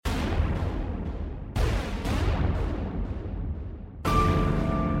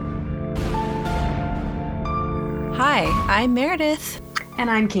Hi, I'm Meredith. And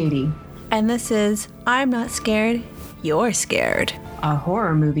I'm Katie. And this is I'm Not Scared, You're Scared, a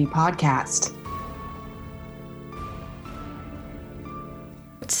horror movie podcast.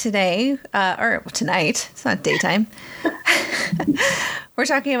 Today, or tonight, it's not daytime, we're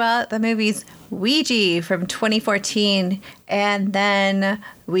talking about the movies Ouija from 2014 and then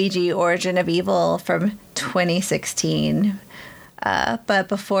Ouija Origin of Evil from 2016. But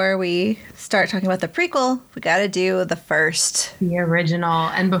before we start talking about the prequel, we got to do the first. The original.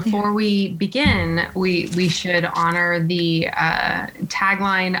 And before we begin, we should honor the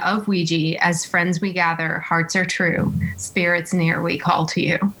tagline of Ouija, as friends we gather, hearts are true, spirits near we call to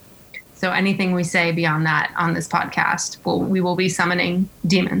you. So anything we say beyond that on this podcast, we will be summoning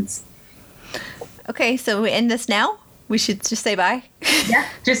demons. Okay, so we end this now? We should just say bye? Yeah,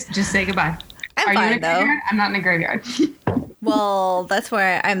 just say goodbye. I'm fine, though. I'm not in a graveyard. Well, that's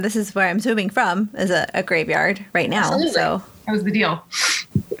where this is where I'm zooming from, is a graveyard right now. Absolutely. So that was the deal.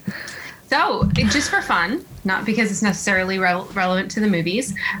 So just for fun, not because it's necessarily relevant to the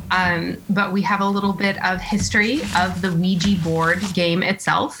movies, but we have a little bit of history of the Ouija board game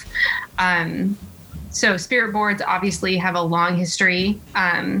itself. So spirit boards obviously have a long history,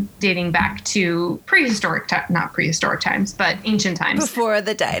 dating back to not prehistoric times, but ancient times. Before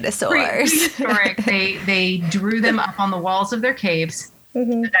the dinosaurs. Prehistoric. They drew them up on the walls of their caves.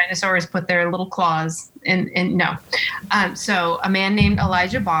 Mm-hmm. The dinosaurs put their little claws in. No. So a man named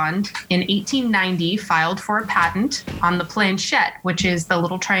Elijah Bond in 1890 filed for a patent on the planchette, which is the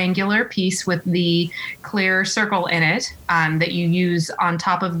little triangular piece with the clear circle in it that you use on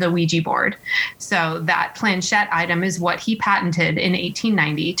top of the Ouija board. So that planchette item is what he patented in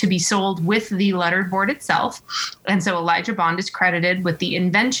 1890 to be sold with the lettered board itself. And so Elijah Bond is credited with the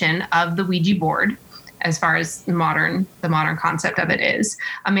invention of the Ouija board. As far as the modern concept of it is.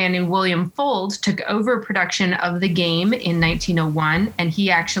 A man named William Fuld took over production of the game in 1901, and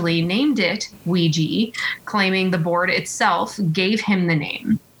he actually named it Ouija, claiming the board itself gave him the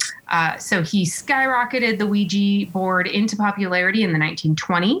name. So he skyrocketed the Ouija board into popularity in the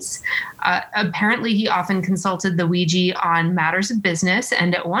 1920s. Apparently, he often consulted the Ouija on matters of business.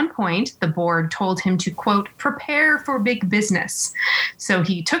 And at one point, the board told him to, quote, prepare for big business. So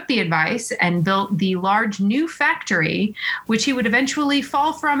he took the advice and built the large new factory, which he would eventually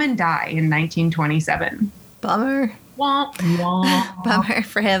fall from and die in 1927. Bummer. Wah, wah. Bummer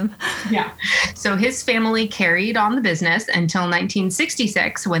for him. Yeah. So his family carried on the business until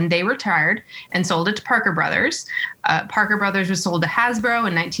 1966 when they retired and sold it to Parker Brothers. Parker Brothers was sold to Hasbro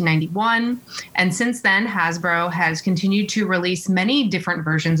in 1991. And since then, Hasbro has continued to release many different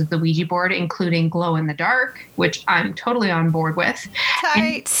versions of the Ouija board, including glow in the dark, which I'm totally on board with.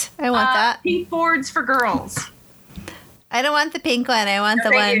 Tight. I want that. Pink boards for girls. I don't want the pink one. I want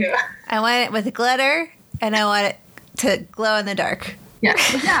the one. I want it with glitter, and I want it to glow in the dark.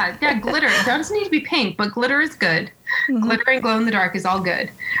 Yeah, glitter. It doesn't need to be pink, but glitter is good. Mm-hmm. Glitter and glow in the dark is all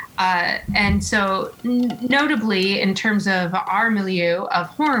good. And so notably, in terms of our milieu of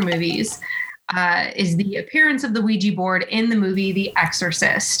horror movies, is the appearance of the Ouija board in the movie The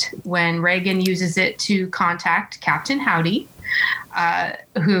Exorcist, when Regan uses it to contact Captain Howdy,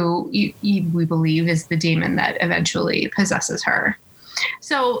 who we believe is the demon that eventually possesses her.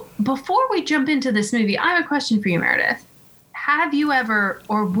 So before we jump into this movie, I have a question for you, Meredith. Have you ever,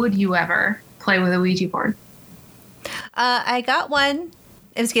 or would you ever, play with a Ouija board? I got one.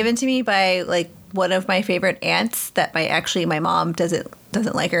 It was given to me by one of my favorite aunts that my mom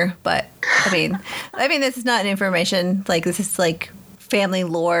doesn't like her. But I mean, this is not information. This is family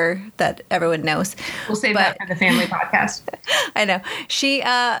lore that everyone knows. We'll save that for the family podcast. I know. She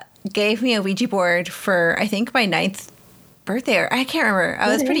gave me a Ouija board for, I think, my 9th birthday, or I can't remember.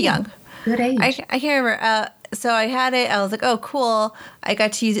 I was pretty young. Good age. I can't remember. So I had it. I was like, oh, cool. I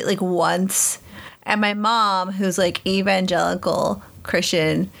got to use it once. And my mom, who's evangelical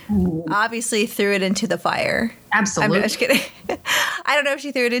Christian, obviously threw it into the fire. Absolutely. I'm just kidding. I don't know if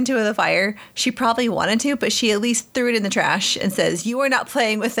she threw it into the fire. She probably wanted to, but she at least threw it in the trash and says, you are not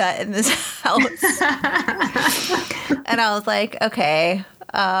playing with that in this house. And I was like, okay,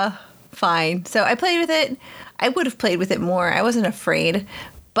 fine. So I played with it. I would have played with it more. I wasn't afraid.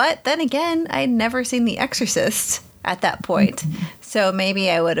 But then again, I'd never seen The Exorcist at that point. Mm-hmm. So maybe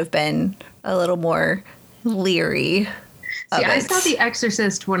I would have been a little more leery. See, I saw The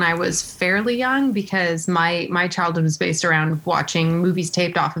Exorcist when I was fairly young because my childhood was based around watching movies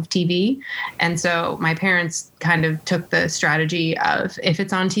taped off of TV. And so my parents kind of took the strategy of if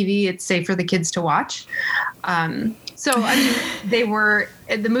it's on TV, it's safe for the kids to watch. So, I mean,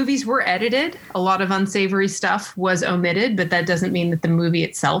 the movies were edited. A lot of unsavory stuff was omitted, but that doesn't mean that the movie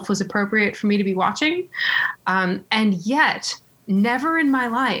itself was appropriate for me to be watching. And yet, never in my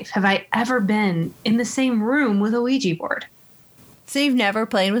life have I ever been in the same room with a Ouija board. So you've never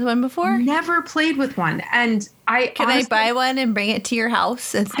played with one before? Never played with one. And Can I buy one and bring it to your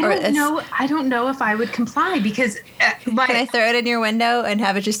house? I don't know if I would comply because can I throw it in your window and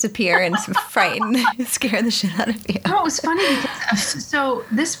have it just appear and scare the shit out of you? No, it was funny because so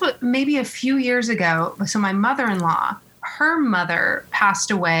this was maybe a few years ago. So my mother-in-law, her mother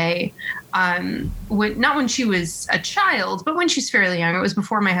passed away not when she was a child, but when she's fairly young. It was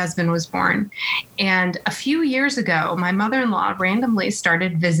before my husband was born. And a few years ago, my mother-in-law randomly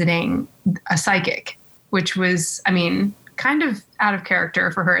started visiting a psychic, which was, I mean, kind of out of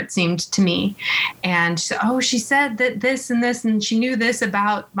character for her, it seemed to me. And she said that this and this, and she knew this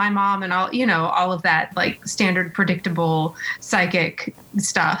about my mom and all of that, like standard predictable psychic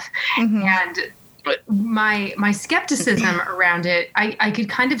stuff. Mm-hmm. And my skepticism around it, I could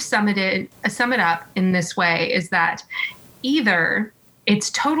kind of sum it up in this way, is that either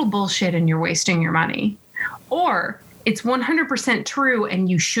it's total bullshit and you're wasting your money, or it's 100% true and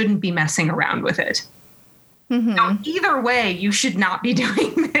you shouldn't be messing around with it. Mm-hmm. Now, either way, you should not be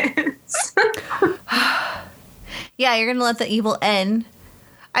doing this. Yeah, you're gonna let the evil end.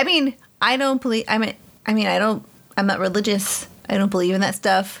 I mean, I'm not religious. I don't believe in that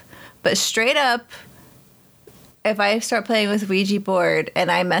stuff. But straight up, if I start playing with Ouija board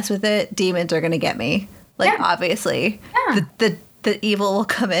and I mess with it, demons are going to get me. Like, yeah. Obviously, yeah. The evil will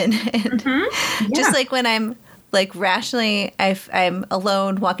come in. And mm-hmm. Yeah. Just like when I'm, like, rationally, I'm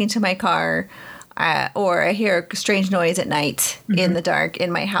alone walking to my car or I hear a strange noise at night mm-hmm. in the dark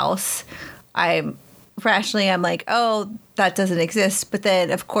in my house, I'm like, oh, that doesn't exist. But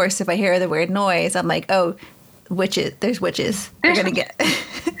then, of course, if I hear the weird noise, I'm like, oh, witches. There's witches. They're going to get...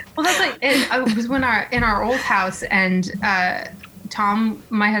 Well, that's like it was when in our old house, and Tom,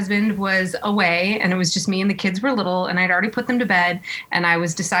 my husband, was away, and it was just me and the kids were little, and I'd already put them to bed, and I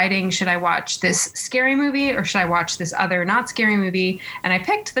was deciding, should I watch this scary movie or should I watch this other not scary movie? And I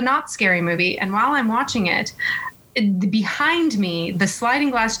picked the not scary movie, and while I'm watching it, behind me, the sliding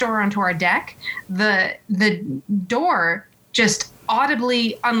glass door onto our deck, the door just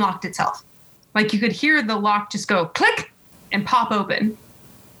audibly unlocked itself. Like you could hear the lock just go click and pop open.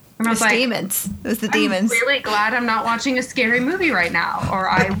 And I was like, demons. It was the demons. I'm really glad I'm not watching a scary movie right now, or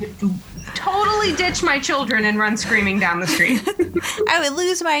I would totally ditch my children and run screaming down the street. I would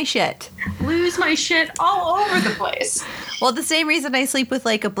lose my shit. Lose my shit all over the place. Well, the same reason I sleep with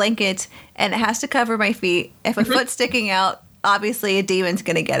like a blanket and it has to cover my feet. If a foot's sticking out, obviously a demon's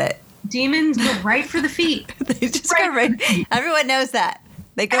going to get it. Demons go right for the feet. They just go right. Everyone knows that.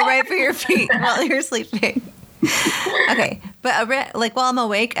 They go right for your feet while you're sleeping. Okay, but like while I'm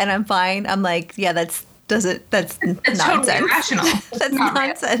awake and I'm fine, I'm like, yeah, that's nonsense. Totally irrational. That's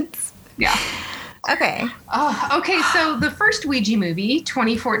nonsense. Yeah. Okay. Okay. So the first Ouija movie,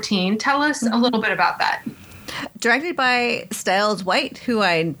 2014. Tell us a little bit about that. Directed by Styles White, who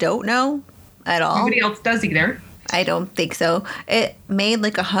I don't know at all. Nobody else does either. I don't think so. It made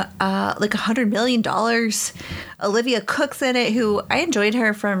like $100 million. Olivia Cooke's in it, who I enjoyed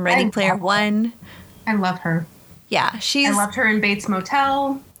her from Ready Player One. I love her. Yeah, I loved her in Bates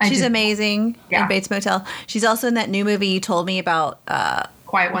Motel. She's amazing in Bates Motel. She's also in that new movie you told me about.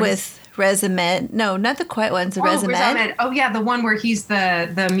 Quiet Ones. With Riz Ahmed. No, not the Quiet Ones. The Riz Ahmed. Oh yeah, the one where he's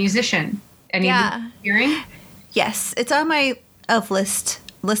the musician and he's hearing. Yes, it's on my list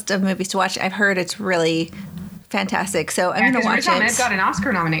of movies to watch. I've heard it's really fantastic, so I'm going to watch it. I've got an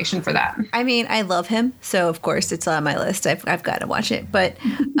Oscar nomination for that. I mean, I love him, so of course it's on my list. I've got to watch it. But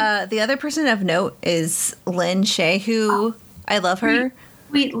the other person of note is Lin Shaye, who I love her.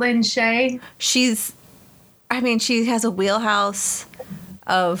 Sweet Lin Shaye. She has a wheelhouse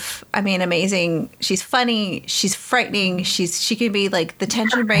of, amazing. She's funny. She's frightening. She can be like the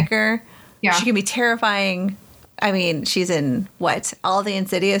tension breaker. Yeah. She can be terrifying. I mean, she's in all the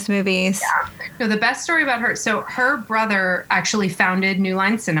Insidious movies. Yeah. No, the best story about her. So her brother actually founded New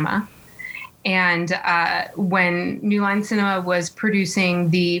Line Cinema. And when New Line Cinema was producing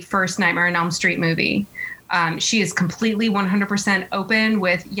the first Nightmare on Elm Street movie, she is completely 100% open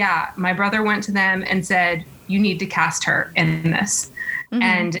with, my brother went to them and said, you need to cast her in this.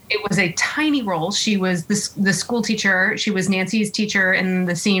 And it was a tiny role. She was the school teacher. She was Nancy's teacher in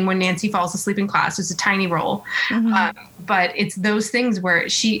the scene when Nancy falls asleep in class. It's a tiny role. But it's those things where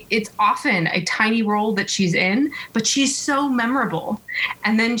it's often a tiny role that she's in, but she's so memorable.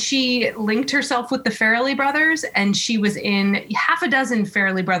 And then she linked herself with the Farrelly brothers, and she was in half a dozen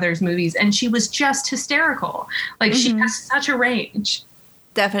Farrelly brothers movies, and she was just hysterical. Like she has such a range.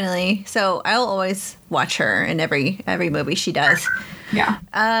 Definitely. So I'll always watch her in every movie she does. Yeah.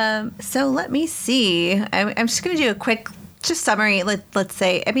 So let me see. I'm just going to do a quick just summary. Let's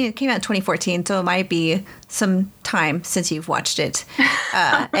say, I mean, it came out in 2014, so it might be some time since you've watched it.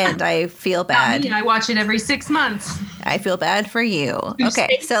 And I feel bad. I watch it every 6 months. I feel bad for you.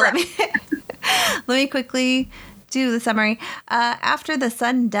 Okay, so let me quickly do the summary. After the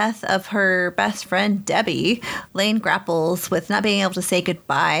sudden death of her best friend, Debbie, Lane grapples with not being able to say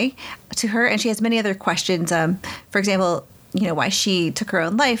goodbye to her, and she has many other questions. For example, why she took her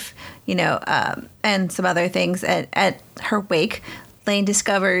own life, and some other things. At her wake, Lane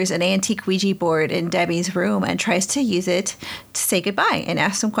discovers an antique Ouija board in Debbie's room and tries to use it to say goodbye and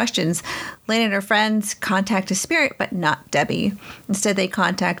ask some questions. Lane and her friends contact a spirit, but not Debbie. Instead, they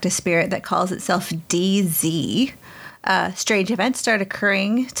contact a spirit that calls itself DZ. Strange events start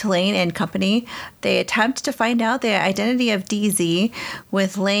occurring to Lane and company. They attempt to find out the identity of DZ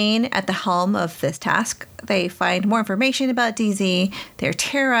with Lane at the helm of this task. They find more information about DZ. They're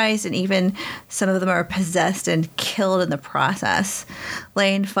terrorized, and even some of them are possessed and killed in the process.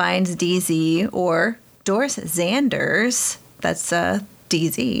 Lane finds DZ, or Doris Zanders, that's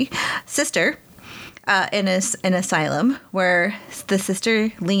DZ, sister, in an asylum, where the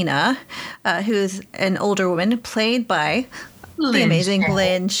sister Lena, who's an older woman played by the amazing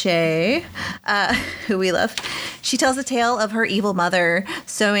Lin Shaye, who we love. She tells a tale of her evil mother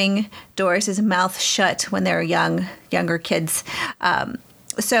sewing Doris's mouth shut when they were younger kids.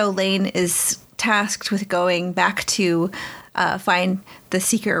 So Lane is tasked with going back to find the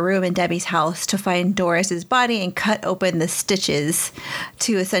secret room in Debbie's house to find Doris's body and cut open the stitches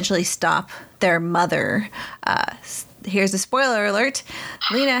to essentially stop their mother. Here's a spoiler alert.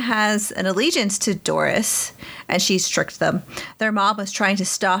 Lena has an allegiance to Doris, and she's tricked them. Their mom was trying to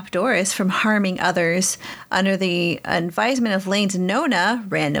stop Doris from harming others. Under the advisement of Lane's Nona,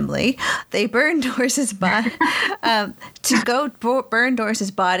 randomly, they burned Doris's body. Burn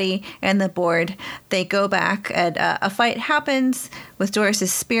Doris's body and the board. They go back, and a fight happens with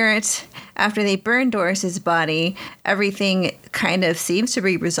Doris's spirit. After they burn Doris's body, everything kind of seems to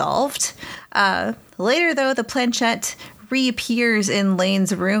be resolved. Later, though, the planchette reappears in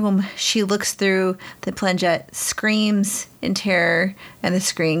Lane's room. She looks through the planchette, screams in terror, and the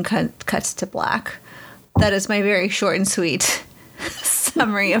screen cuts to black. That is my very short and sweet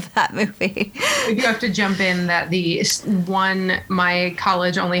summary of that movie. You have to jump in that my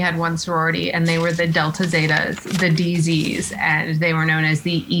college only had one sorority, and they were the Delta Zetas, the DZs, and they were known as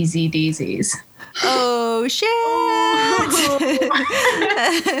the Easy DZs. Oh, shit!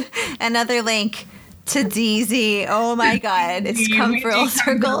 Another link to DZ. Oh my God. It's come full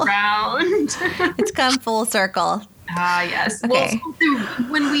circle. It's come full circle. Ah, yes. Okay. Well, so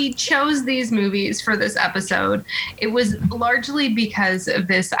when we chose these movies for this episode, it was largely because of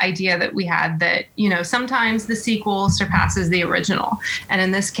this idea that we had that, sometimes the sequel surpasses the original. And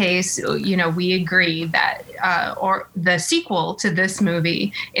in this case, we agree that or the sequel to this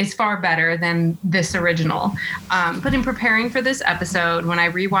movie is far better than this original. But in preparing for this episode, when I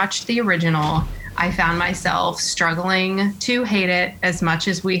rewatched the original, I found myself struggling to hate it as much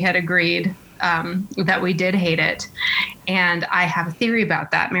as we had agreed that we did hate it. And I have a theory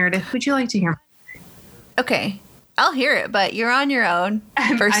about that. Meredith, would you like to hear? Okay. I'll hear it, but you're on your own.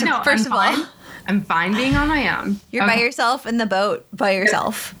 First of all, I'm fine being on my own. You're by yourself in the boat by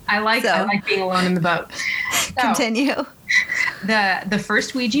yourself. I like being alone in the boat. So, continue. The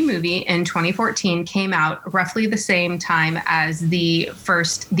first Ouija movie in 2014 came out roughly the same time as the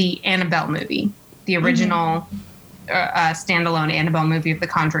Annabelle movie, the original standalone Annabelle movie of the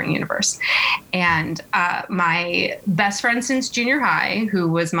Conjuring universe. And my best friend since junior high, who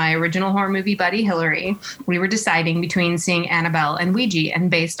was my original horror movie buddy, Hillary, we were deciding between seeing Annabelle and Ouija. And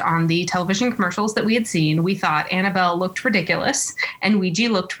based on the television commercials that we had seen, we thought Annabelle looked ridiculous and Ouija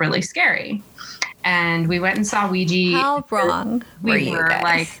looked really scary. And we went and saw Ouija. How wrong were you guys?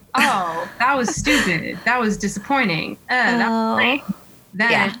 Like, oh, that was stupid. That was disappointing. That was great.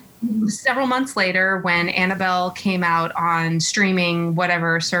 Then several months later, when Annabelle came out on streaming,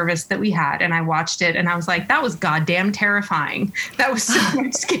 whatever service that we had, and I watched it, and I was like, that was goddamn terrifying. That was so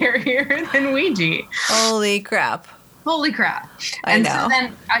much scarier than Ouija. Holy crap. Holy crap. I know. So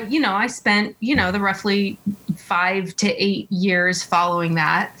then, I spent, the roughly 5 to 8 years following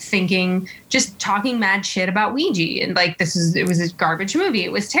that, just talking mad shit about Ouija, and like it was a garbage movie.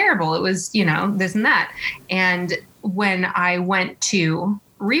 It was terrible. It was, this and that. And when I went to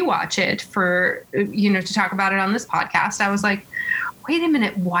rewatch it for, to talk about it on this podcast, I was like, wait a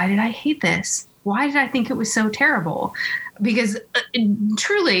minute, why did I hate this? Why did I think it was so terrible? Because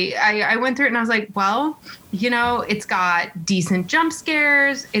truly, I went through it and I was like, well, it's got decent jump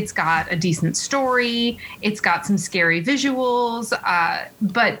scares. It's got a decent story. It's got some scary visuals.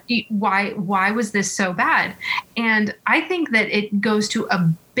 But why was this so bad? And I think that it goes to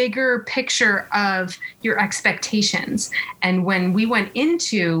a bigger picture of your expectations. And when we went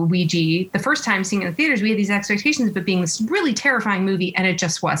into Ouija, the first time seeing it in the theaters, we had these expectations of it being this really terrifying movie, and it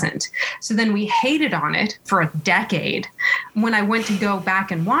just wasn't. So then we hated on it for a decade. When I went to go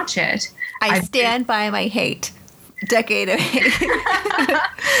back and watch it, I stand by my hate. Decade of hate.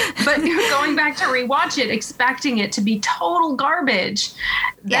 But going back to rewatch it, expecting it to be total garbage,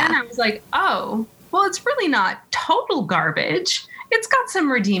 then I was like, oh, well, it's really not total garbage. It's got some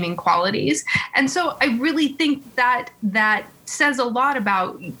redeeming qualities. And so I really think that says a lot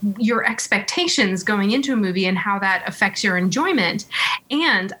about your expectations going into a movie and how that affects your enjoyment.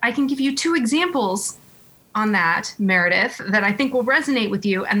 And I can give you 2 examples on that, Meredith, that I think will resonate with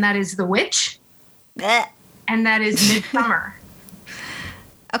you. And that is The Witch. Blech. And that is Midsommar.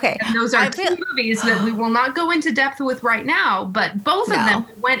 Okay. And those are 2 movies that we will not go into depth with right now, but both of them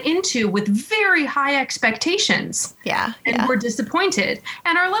went into with very high expectations. Yeah. And were disappointed.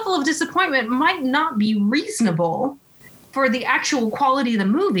 And our level of disappointment might not be reasonable for the actual quality of the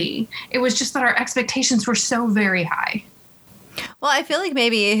movie. It was just that our expectations were so very high. Well, I feel like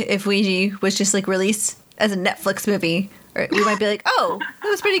maybe if Ouija was just like released as a Netflix movie, we might be like, oh, that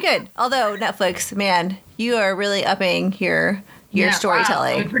was pretty good. Although Netflix, man, you are really upping your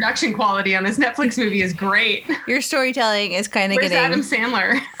storytelling. Wow. The production quality on this Netflix movie is great. Your storytelling is kind of getting Adam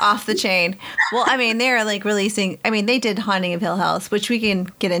Sandler off the chain. Well, I mean, they're like releasing. I mean, they did Haunting of Hill House, which we can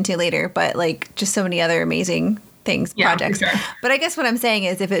get into later, but like just so many other amazing projects. Sure. But I guess what I'm saying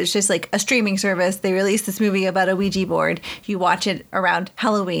is, if it's just like a streaming service, they release this movie about a Ouija board. You watch it around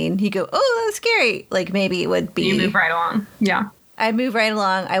Halloween. You go, oh, that's scary. Like maybe it would be. You move right along. Yeah. I'd move right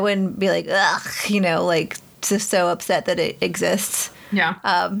along. I wouldn't be like, ugh, like just so upset that it exists. Yeah.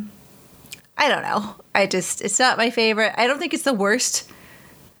 I don't know. It's not my favorite. I don't think it's the worst.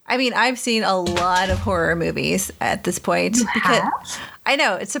 I mean, I've seen a lot of horror movies at this point. I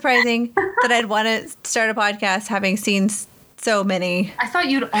know it's surprising that I'd want to start a podcast having seen so many. I thought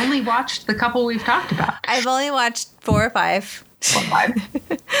you'd only watched the couple we've talked about. I've only watched 4 or 5. 4 or 5.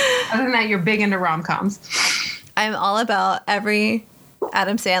 Other than that, you're big into rom-coms. I'm all about every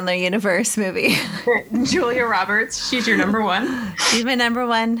Adam Sandler universe movie. Julia Roberts, she's your number 1. She's my number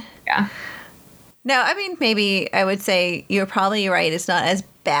 1. Yeah. No, I mean, maybe I would say you're probably right. It's not as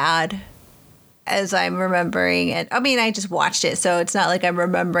bad as I'm remembering it. I mean, I just watched it, so it's not like I'm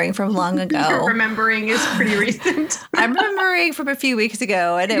remembering from long ago. Your remembering is pretty recent. I'm remembering from a few weeks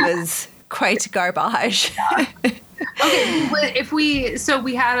ago, and it was quite garbage. Okay,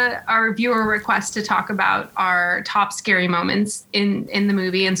 we had our viewer request to talk about our top scary moments in the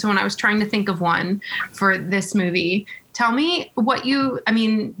movie, and so when I was trying to think of one for this movie, tell me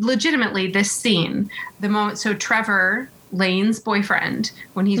legitimately this scene, the moment, so Trevor, Lane's boyfriend,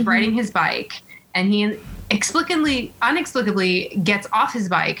 when he's riding his bike and he inexplicably gets off his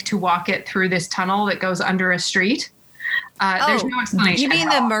bike to walk it through this tunnel that goes under a street. There's no explanation. You mean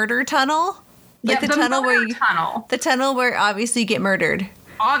the murder tunnel? Like the tunnel where obviously you get murdered.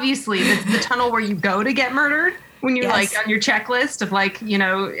 Obviously, the tunnel where you go to get murdered. When you're like on your checklist of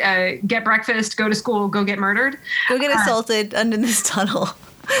get breakfast, go to school, go get murdered. Go get assaulted under this tunnel.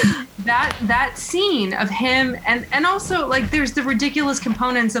 That scene of him and also like there's the ridiculous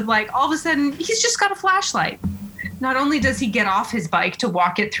components of like all of a sudden he's just got a flashlight. Not only does he get off his bike to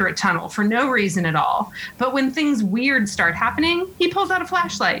walk it through a tunnel for no reason at all, but when things weird start happening, he pulls out a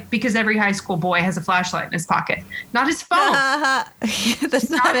flashlight because every high school boy has a flashlight in his pocket, not his phone. That's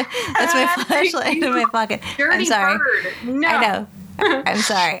my flashlight in my pocket. Dirty I'm sorry. Bird. No. I know. I'm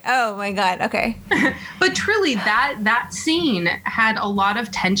sorry. Oh my God. Okay. But truly, that scene had a lot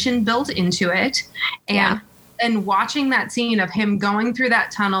of tension built into it, and watching that scene of him going through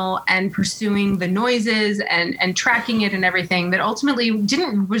that tunnel and pursuing the noises and tracking it and everything that ultimately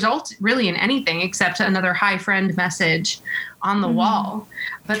didn't result really in anything except another hi friend message on the wall.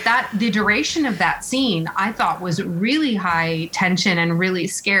 But the duration of that scene I thought was really high tension and really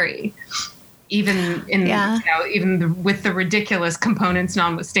scary, even with the ridiculous components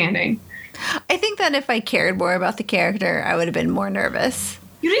notwithstanding. I think that if I cared more about the character, I would have been more nervous.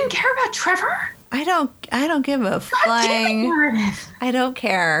 You didn't care about Trevor? I don't give a flying. I don't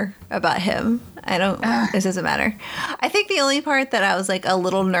care about him. I don't. It doesn't matter. I think the only part that I was like a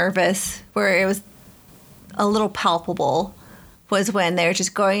little nervous, where it was a little palpable, was when they were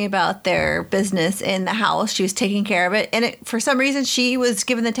just going about their business in the house. She was taking care of it, and for some reason she was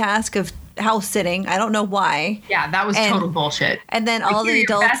given the task of house sitting. I don't know why. Yeah, that was total bullshit. And then all the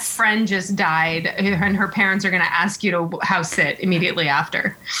adults. Your best friend just died, and her parents are going to ask you to house sit immediately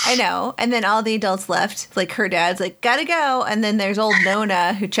after. I know. And then all the adults left. Like her dad's like, gotta go. And then there's old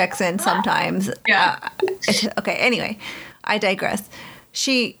Nona who checks in sometimes. Yeah. Okay. Anyway, I digress.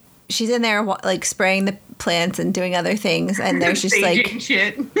 She's in there like spraying the plants and doing other things, and there's just like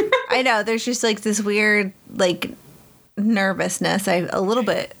shit. I know. There's just like this weird like nervousness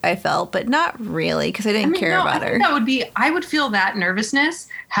I felt, but not really, because I didn't care about her. I would feel that nervousness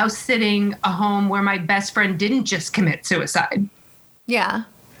house sitting a home where my best friend didn't just commit suicide. Yeah.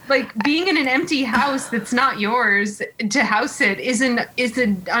 Like being in an empty house that's not yours to house sit is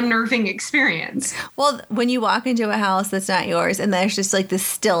an unnerving experience. Well, when you walk into a house that's not yours and there's just like this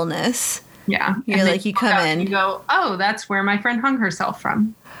stillness. Yeah. You're like, you come in. You go, oh, that's where my friend hung herself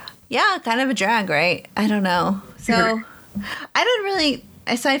from. Yeah, kind of a drag, right? I don't know. So I didn't really,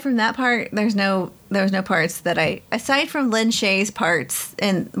 aside from that part, there was no parts that aside from Lynn Shay's parts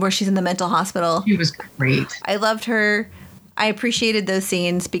where she's in the mental hospital. She was great. I loved her. I appreciated those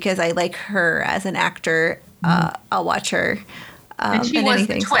scenes because I like her as an actor. I'll watch her. And she was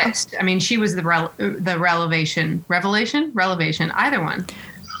the twist. So. I mean, she was the revelation, either one.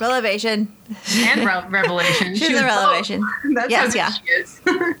 Revelation. And revelation. She's the revelation. That's how good she is.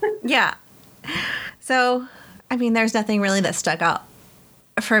 Yeah. So, I mean, there's nothing really that stuck out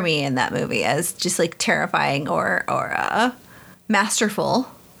for me in that movie as just like terrifying or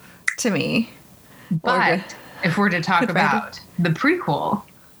masterful to me. But if we're to talk about the prequel.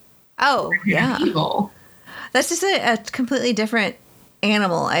 Oh, yeah. Evil. That's just a completely different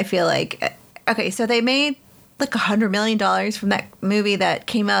animal, I feel like. Okay, so they made like $100 million from that movie that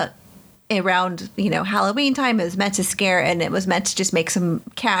came out around, Halloween time. It was meant to scare, and it was meant to just make some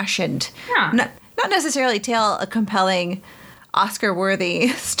cash and not necessarily tell a compelling Oscar-worthy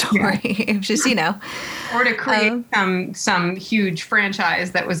story. Yeah. It was just, or to create some huge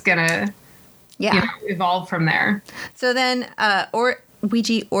franchise that was gonna evolve from there. So then,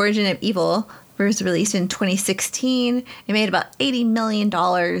 Ouija: Origin of Evil was released in 2016. It made about $80 million.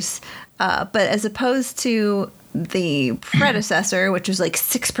 But as opposed to the predecessor, which was like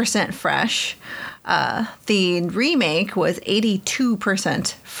 6% fresh, the remake was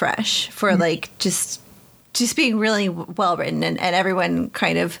 82% fresh for like just being really well written, and everyone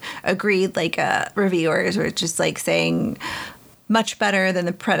kind of agreed. Like reviewers were just like saying much better than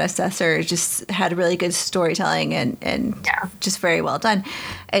the predecessor. Just had really good storytelling and just very well done.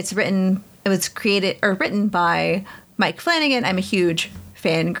 It was created or written by Mike Flanagan. I'm a huge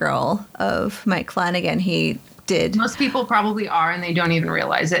fangirl of Mike Flanagan. He did. Most people probably are, and they don't even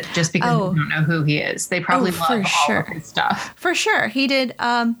realize it just because they don't know who he is. They probably love all of his stuff. For sure. He did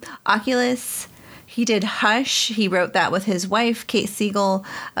Oculus. He did Hush. He wrote that with his wife, Kate Siegel.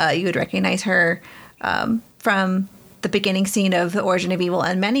 You would recognize her from the beginning scene of The Origin of Evil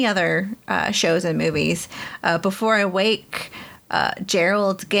and many other shows and movies. Before I Wake,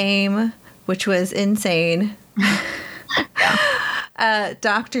 Gerald's Game, which was insane.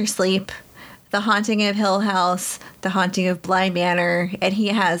 Dr. Sleep, The Haunting of Hill House, The Haunting of Bly Manor, and he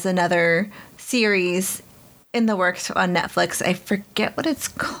has another series in the works on Netflix. I forget what it's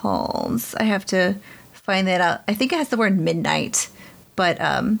called. I have to find that out. I think it has the word midnight, but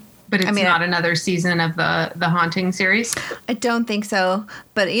it's not another season of the Haunting series? I don't think so.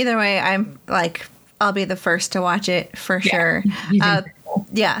 But either way, I'm like, I'll be the first to watch it for sure.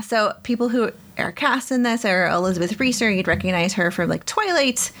 So people who are cast in this are Elizabeth Reeser. You'd recognize her from like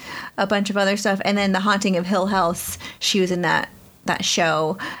Twilight, a bunch of other stuff. And then The Haunting of Hill House, she was in that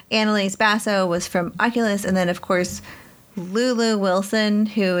show. Annalise Basso was from Oculus. And then, of course, Lulu Wilson,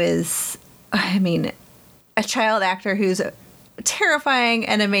 who is, a child actor who's terrifying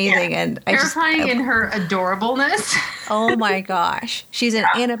and amazing. And terrifying in her adorableness. Oh my gosh. She's an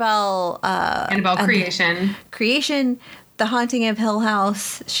Annabelle Creation, The Haunting of Hill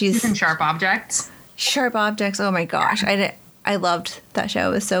House. She's in Sharp Objects. Oh my gosh. I loved that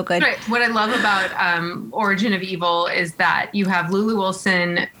show. It was so good. Right. What I love about Origin of Evil is that you have Lulu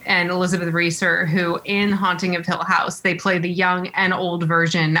Wilson and Elizabeth Reeser, who in Haunting of Hill House, they play the young and old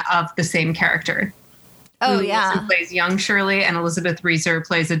version of the same character. Oh, Lily yeah. Wilson plays young Shirley, and Elizabeth Reeser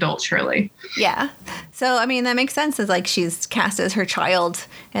plays adult Shirley. Yeah. So, I mean, that makes sense as like she's cast as her child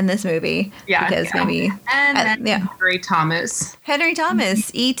in this movie. Yeah. Because maybe. And then Henry Thomas. Henry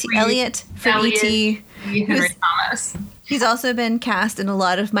Thomas, E.T. Elliot from E.T. Henry Thomas. He's also been cast in a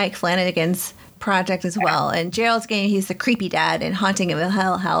lot of Mike Flanagan's project as well. And Gerald's Game, he's the creepy dad in Haunting of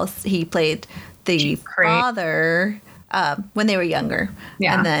Hill House. He played the father when they were younger.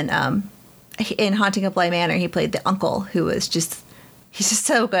 Yeah. And then in Haunting of Bly Manor, he played the uncle who was he's just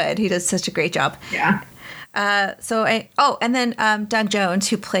so good. He does such a great job. Yeah. And then Doug Jones,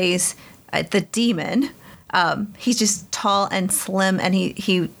 who plays the demon. He's just tall and slim, and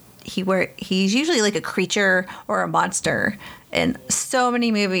he's usually like a creature or a monster in so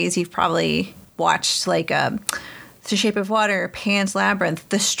many movies you've probably watched, like The Shape of Water, Pan's Labyrinth,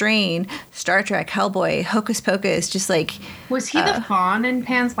 The Strain, Star Trek, Hellboy, Hocus Pocus. Just like, was he the faun in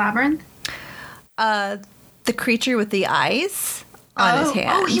Pan's Labyrinth? The creature with the eyes on his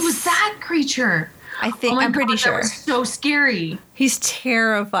hands. Oh, he was that creature. I think. I'm pretty sure. That was so scary. He's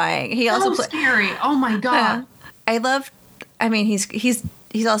terrifying. He also scary. Oh my god. I love. I mean,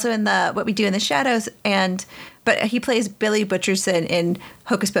 he's also in What We Do in the Shadows, but he plays Billy Butcherson in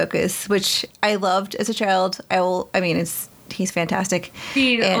Hocus Pocus, which I loved as a child. He's fantastic.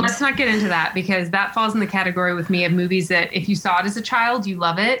 Let's not get into that, because that falls in the category with me of movies that if you saw it as a child, you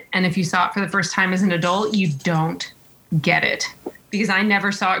love it, and if you saw it for the first time as an adult, you don't get it. Because I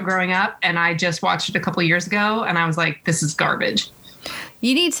never saw it growing up, and I just watched it a couple years ago, and I was like, this is garbage.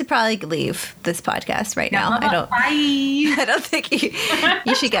 You need to probably leave this podcast right now. I don't think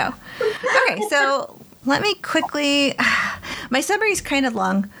you should go. Okay, so let me quickly. My summary is kind of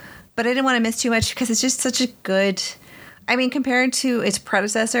long, but I didn't want to miss too much because it's just such a good. I mean, compared to its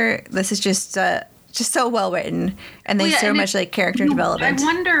predecessor, this is just so well written, and there's so much like character development. I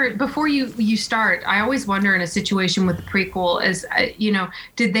wonder, before you start, I always wonder in a situation with the prequel is,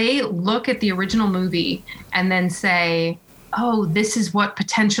 did they look at the original movie and then say, oh, this is what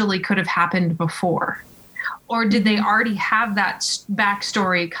potentially could have happened before? Or did they already have that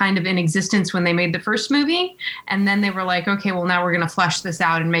backstory kind of in existence when they made the first movie? And then they were like, okay, well, now we're going to flesh this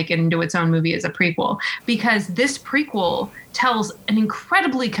out and make it into its own movie as a prequel. Because this prequel tells an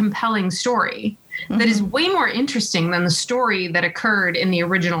incredibly compelling story that is way more interesting than the story that occurred in the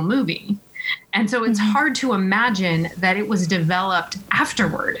original movie. And so it's hard to imagine that it was developed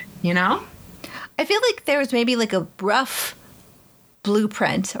afterward, you know? I feel like there was maybe like a rough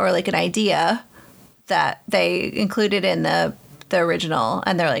blueprint or like an idea that they included in the original,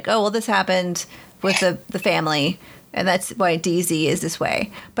 and they're like, oh, well, this happened with the family, and that's why DZ is this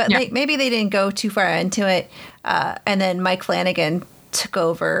way. But maybe they didn't go too far into it, and then Mike Flanagan took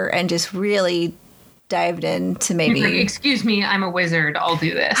over and just really dived into maybe... Like, excuse me, I'm a wizard, I'll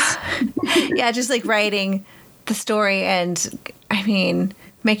do this. Yeah, just like writing the story and, I mean,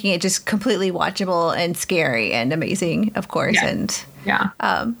 making it just completely watchable and scary and amazing, of course.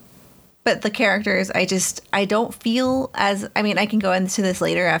 But the characters, I don't feel as, I mean, I can go into this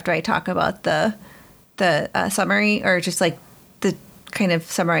later after I talk about the summary, or just like the kind of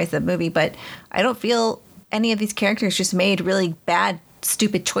summarize the movie, but I don't feel any of these characters just made really bad,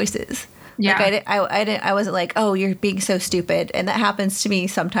 stupid choices. Yeah. Like I wasn't like, oh, you're being so stupid. And that happens to me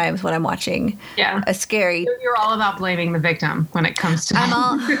sometimes when I'm watching a scary. You're all about blaming the victim when it comes to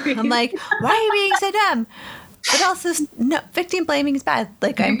I'm like, why are you being so dumb? But also, no, victim blaming is bad.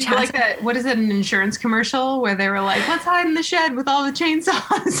 Like, like that. What is it? An insurance commercial where they were like, "Let's hide in the shed with all the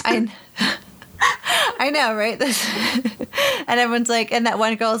chainsaws." I know, right? And everyone's like, and that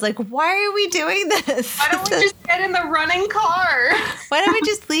one girl's like, "Why are we doing this? Why don't we just get in the running car? Why don't we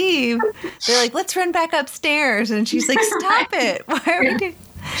just leave?" They're like, "Let's run back upstairs," and she's like, "Stop it! Why are we doing?"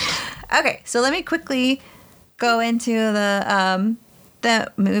 Okay, so let me quickly go into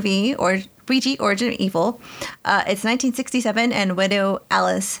the movie or. Ouija, Origin of Evil. It's 1967, and widow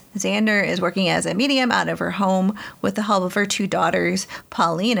Alice Zander is working as a medium out of her home with the help of her two daughters,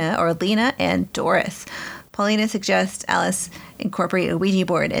 Paulina, or Lena, and Doris. Paulina suggests Alice incorporate a Ouija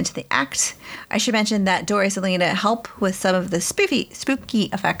board into the act. I should mention that Doris and Lena help with some of the spooky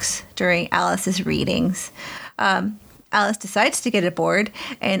effects during Alice's readings. Alice decides to get a board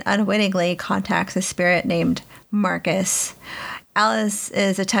and unwittingly contacts a spirit named Marcus. Alice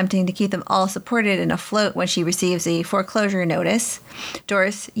is attempting to keep them all supported and afloat when she receives a foreclosure notice.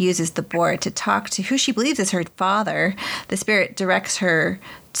 Doris uses the board to talk to who she believes is her father. The spirit directs her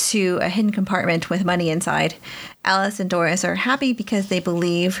to a hidden compartment with money inside. Alice and Doris are happy because they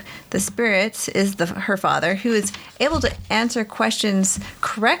believe the spirit is her father, who is able to answer questions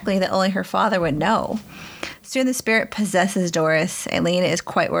correctly that only her father would know. Soon the spirit possesses Doris, and Lena is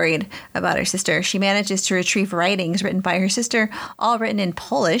quite worried about her sister. She manages to retrieve writings written by her sister, all written in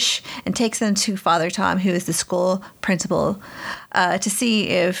Polish, and takes them to Father Tom, who is the school principal, to see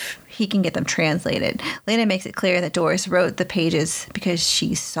if he can get them translated. Lena makes it clear that Doris wrote the pages because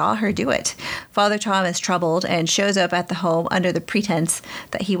she saw her do it. Father Tom is troubled and shows up at the home under the pretense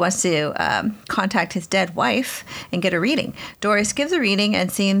that he wants to contact his dead wife and get a reading. Doris gives a reading and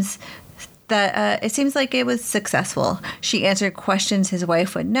it seems like it was successful. She answered questions his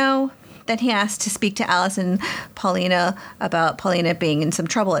wife would know. Then he asked to speak to Alice and Paulina about Paulina being in some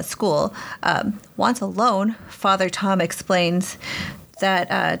trouble at school. Once alone, Father Tom explains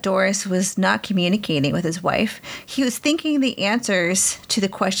that Doris was not communicating with his wife. He was thinking the answers to the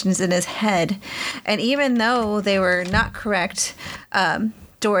questions in his head. And even though they were not correct,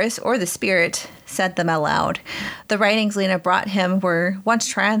 Doris or the spirit said them aloud. The writings Lena brought him were once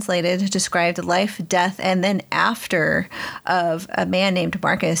translated, described the life, death, and then after of a man named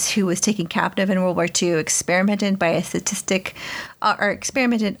Marcus who was taken captive in World War II, experimented on by a statistic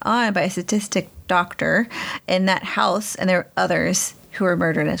doctor in that house, and there were others who were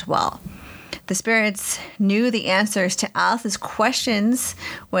murdered as well. The spirits knew the answers to Alice's questions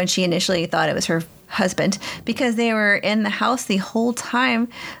when she initially thought it was her husband, because they were in the house the whole time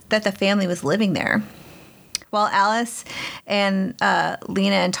that the family was living there. While Alice and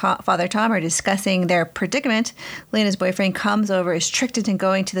Lena and Father Tom are discussing their predicament, Lena's boyfriend comes over, is tricked into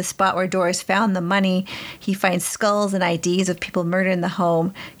going to the spot where Doris found the money. He finds skulls and IDs of people murdered in the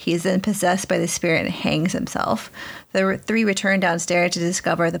home. He is then possessed by the spirit and hangs himself. The three return downstairs to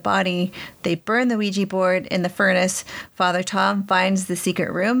discover the body. They burn the Ouija board in the furnace. Father Tom finds the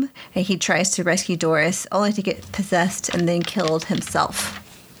secret room, and he tries to rescue Doris, only to get possessed and then killed himself.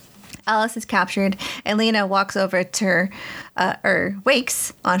 Alice is captured, and Lena walks over to her, or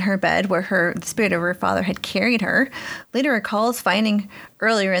wakes on her bed where the spirit of her father had carried her. Lena recalls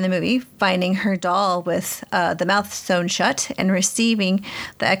earlier in the movie, finding her doll with the mouth sewn shut and receiving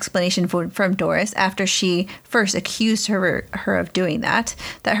the explanation from Doris after she first accused her of doing that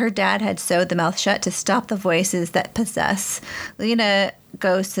her dad had sewed the mouth shut to stop the voices that possess. Lena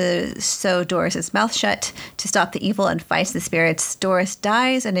goes to sew Doris's mouth shut to stop the evil and fights the spirits. Doris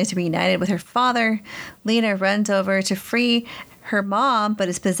dies and is reunited with her father. Lena runs over to free her mom, but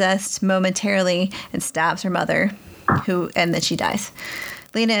is possessed momentarily and stabs her mother, and then she dies.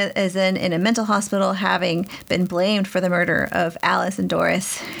 Lena is then in a mental hospital, having been blamed for the murder of Alice and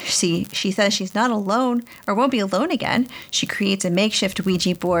Doris. She says she's not alone, or won't be alone again. She creates a makeshift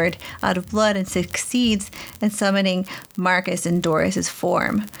Ouija board out of blood and succeeds in summoning Marcus in Doris's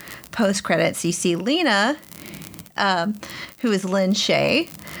form. Post-credits, you see Lena, who is Lynn Shay,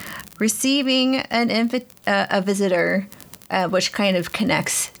 receiving a visitor, which kind of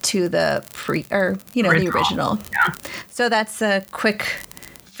connects to the the original. Yeah. So that's a quick,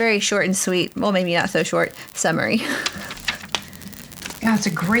 very short and sweet, well, maybe not so short, summary. Yeah, it's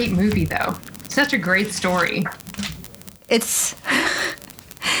a great movie, though. Such a great story. It's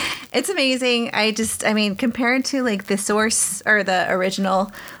amazing. Compared to like the source or the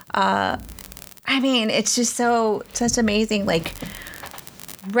original, it's just such amazing, like,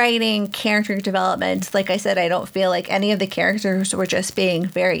 writing, character development. Like I said, I don't feel like any of the characters were just being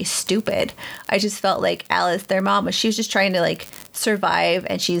very stupid. I just felt like Alice, their mom, she was just trying to like survive,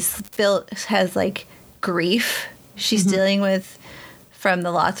 and has like grief she's dealing with from the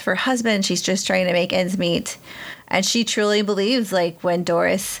loss of her husband. She's just trying to make ends meet, and she truly believes, like, when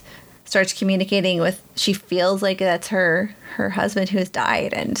Doris starts communicating she feels like that's her husband who has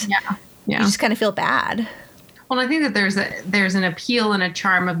died, and you just kind of feel bad. Well, I think that there's an appeal and a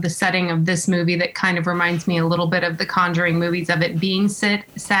charm of the setting of this movie that kind of reminds me a little bit of the Conjuring movies, of it being set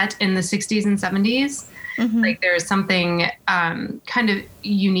in the 60s and 70s. Mm-hmm. Like, there's something kind of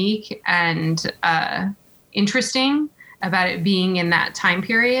unique and interesting about it being in that time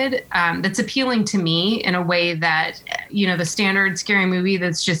period that's appealing to me in a way that, the standard scary movie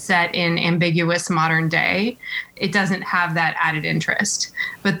that's just set in ambiguous modern day, it doesn't have that added interest.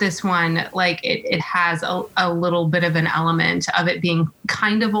 But this one, like, it has a little bit of an element of it being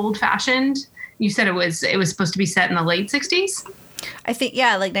kind of old fashioned. You said it was supposed to be set in the late 60s? I think,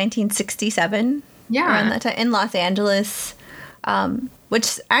 like 1967. Yeah. Around that time in Los Angeles,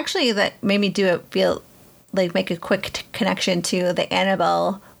 which actually that made me make a quick connection to the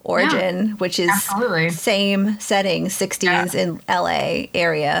Annabelle origin, which is same setting, 60s in LA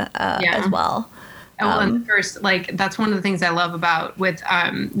area as well. And first, like, that's one of the things I love about with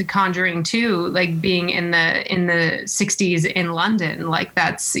The Conjuring 2, like, being in the 60s in London. Like,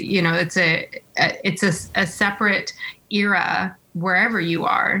 that's, it's a separate era wherever you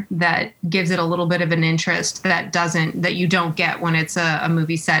are that gives it a little bit of an interest that you don't get when it's a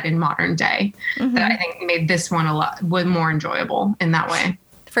movie set in modern day. Mm-hmm. That I think made this one was more enjoyable in that way.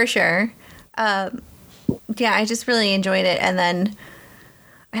 For sure. Yeah, I just really enjoyed it. And then,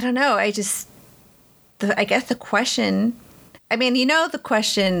 I don't know, I guess the question, the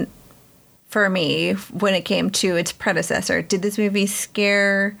question for me when it came to its predecessor, did this movie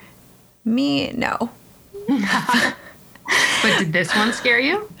scare me? No. But did this one scare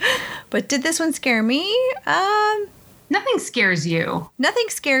you? But did this one scare me? Nothing scares you. Nothing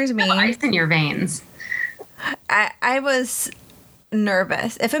scares me. No ice in your veins. I was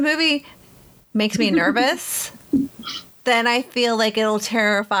nervous. If a movie makes me nervous, then I feel like it'll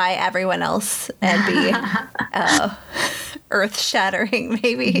terrify everyone else and be earth-shattering,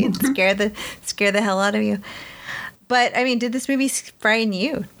 maybe. Scare the hell out of you. But, did this movie frighten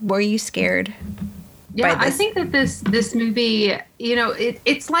you? Were you scared? Yeah, I think that this movie,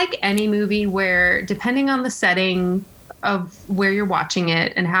 it's like any movie where, depending on the setting of where you're watching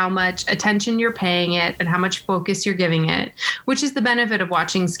it and how much attention you're paying it and how much focus you're giving it, which is the benefit of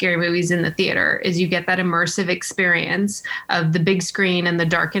watching scary movies in the theater, is you get that immersive experience of the big screen and the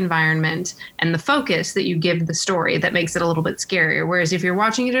dark environment and the focus that you give the story that makes it a little bit scarier. Whereas if you're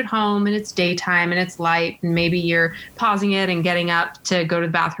watching it at home and it's daytime and it's light and maybe you're pausing it and getting up to go to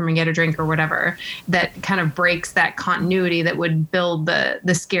the bathroom and get a drink or whatever, that kind of breaks that continuity that would build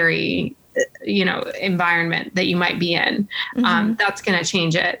the scary environment that you might be in. Mm-hmm. That's going to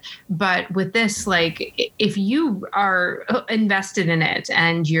change it. But with this, like, if you are invested in it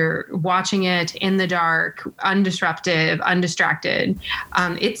and you're watching it in the dark, undisruptive, undistracted,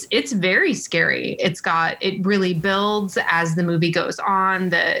 it's very scary. It really builds as the movie goes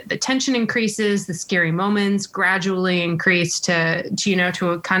on. The tension increases, the scary moments gradually increase to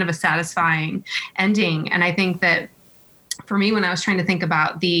a kind of a satisfying ending. And I think that for me, when I was trying to think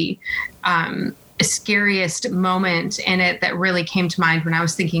about the scariest moment in it that really came to mind when I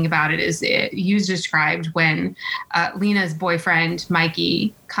was thinking about it is you described when Lena's boyfriend,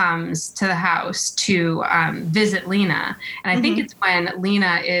 Mikey, comes to the house to visit Lena. And I think it's when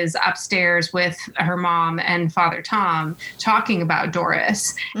Lena is upstairs with her mom and Father Tom talking about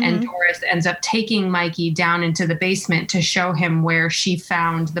Doris. Mm-hmm. And Doris ends up taking Mikey down into the basement to show him where she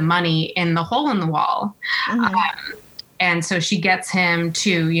found the money in the hole in the wall. Mm-hmm. And so she gets him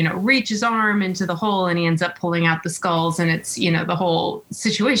to, reach his arm into the hole, and he ends up pulling out the skulls. And it's, the whole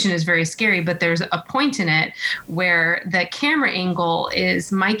situation is very scary. But there's a point in it where the camera angle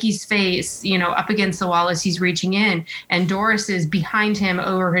is Mikey's face, up against the wall as he's reaching in. And Doris is behind him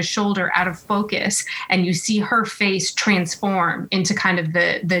over his shoulder, out of focus. And you see her face transform into kind of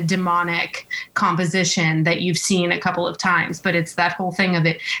the demonic composition that you've seen a couple of times. But it's that whole thing of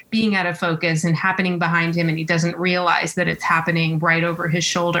it being out of focus and happening behind him, and he doesn't realize that it's happening right over his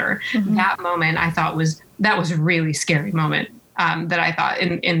shoulder. Mm-hmm. That moment I thought was a really scary moment that I thought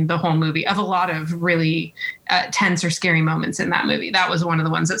in the whole movie. Of a lot of really tense or scary moments in that movie, that was one of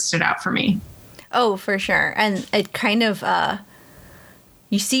the ones that stood out for me. Oh, for sure. And it kind of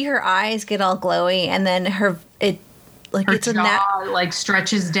you see her eyes get all glowy, and then her jaw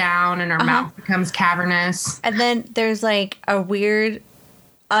stretches down and her mouth becomes cavernous, and then there's like a weird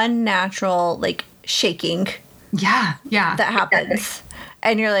unnatural shaking that happens.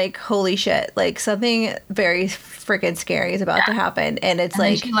 And you're like, holy shit, something very freaking scary is about to happen. And it's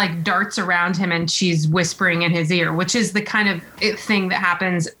she darts around him and she's whispering in his ear, which is the kind of thing that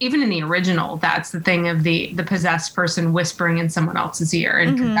happens even in the original. That's the thing of the possessed person whispering in someone else's ear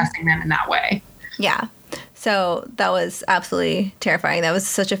and possessing them in that way. Yeah. So that was absolutely terrifying. That was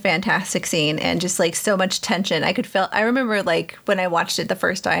such a fantastic scene, and just so much tension. I remember when I watched it the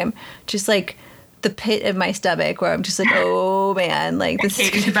first time, just the pit of my stomach where I'm just oh man, this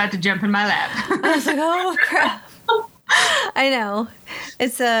Katie's about to jump in my lap. I was like, oh crap. I know.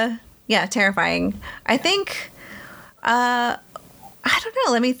 It's terrifying. I think I don't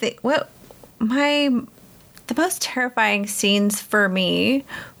know, let me think. The most terrifying scenes for me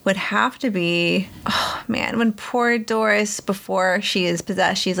would have to be, when poor Doris, before she is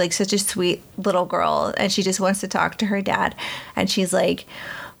possessed, she's such a sweet little girl, and she just wants to talk to her dad, and she's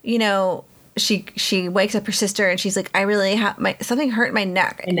she wakes up her sister, and she's like, I really have something hurt my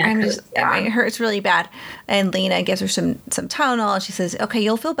neck. It hurts really bad. And Lena gives her some Tylenol, and she says, okay,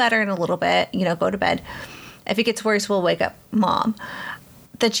 you'll feel better in a little bit, go to bed. If it gets worse, we'll wake up Mom.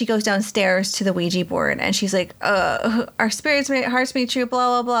 Then she goes downstairs to the Ouija board, and she's like, our hearts beat true,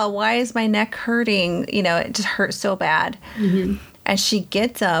 blah, blah, blah. Why is my neck hurting? It just hurts so bad. Mm-hmm. And she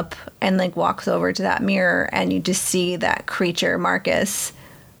gets up and walks over to that mirror, and you just see that creature, Marcus,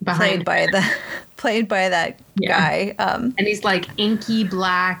 played by played by that guy. And he's like inky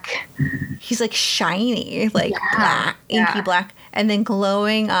black. He's like shiny, like black, inky black, and then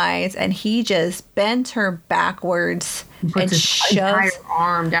glowing eyes. And he just bends her backwards and shoves entire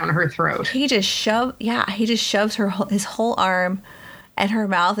arm down her throat. He just shoves his whole arm, and her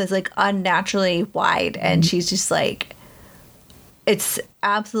mouth is like unnaturally wide, and she's just like, it's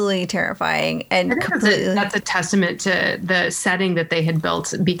absolutely terrifying. And that's a testament to the setting that they had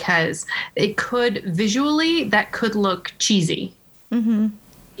built, because it could visually, that could look cheesy. Mm-hmm.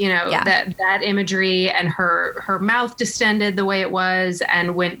 You know, that imagery, and her mouth distended the way it was,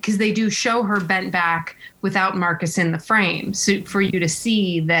 and because they do show her bent back without Marcus in the frame, so for you to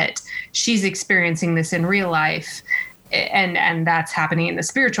see that she's experiencing this in real life. And that's happening in the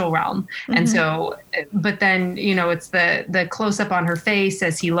spiritual realm. Mm-hmm. And so, but then, you know, it's the close up on her face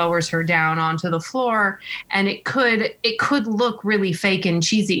as he lowers her down onto the floor. And it could look really fake and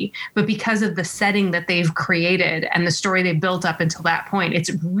cheesy, but because of the setting that they've created and the story they built up until that point,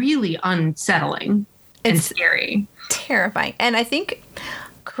 it's really unsettling and scary. Terrifying. And I think,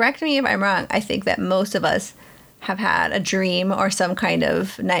 correct me if I'm wrong, I think that most of us have had a dream or some kind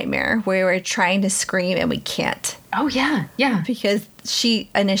of nightmare where we're trying to scream and we can't. Oh, yeah. Yeah. Because she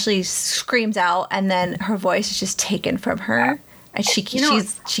initially screams out and then her voice is just taken from her and she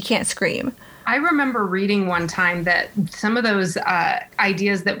can't scream. I remember reading one time that some of those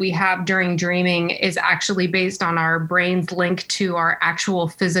ideas that we have during dreaming is actually based on our brain's link to our actual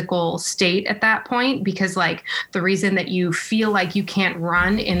physical state at that point. Because like the reason that you feel like you can't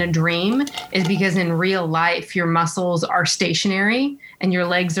run in a dream is because in real life, your muscles are stationary and your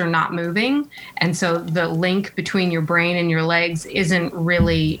legs are not moving. And so the link between your brain and your legs isn't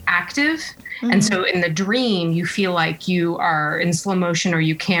really active. Mm-hmm. And so in the dream, you feel like you are in slow motion or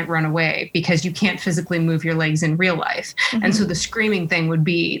you can't run away because you can't physically move your legs in real life. Mm-hmm. And so the screaming thing would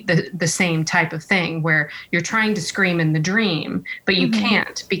be the same type of thing where you're trying to scream in the dream, but you mm-hmm.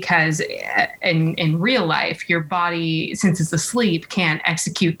 can't because in real life, your body, since it's asleep, can't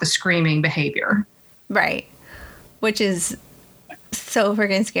execute the screaming behavior. Right. Which is so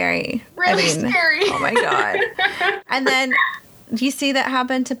freaking scary. Really scary. Oh my God. And then you see that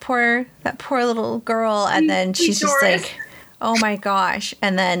happen to that poor little girl, and then she's just like, oh my gosh.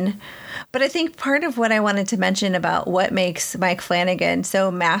 And then, but I think part of what I wanted to mention about what makes Mike Flanagan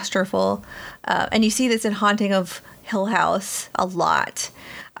so masterful, and you see this in Haunting of Hill House a lot,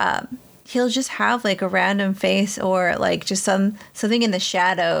 he'll just have like a random face or like just something in the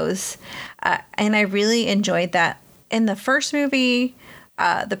shadows. And I really enjoyed that. In the first movie,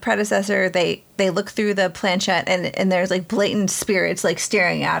 the predecessor, they look through the planchette and there's like blatant spirits like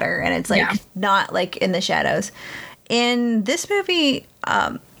staring at her, and it's like not like in the shadows. In this movie,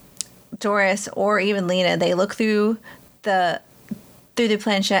 Doris or even Lena, they look through the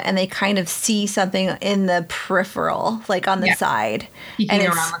planchette and they kind of see something in the peripheral, like on the side. Peeking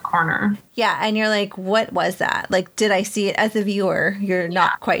around the corner. Yeah, and you're like, what was that? Like, did I see it? As a viewer, you're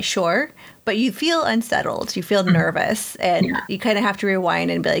not quite sure, but you feel unsettled. You feel nervous, and you kind of have to rewind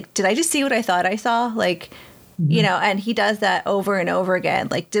and be like, did I just see what I thought I saw? Like, you know, and he does that over and over again.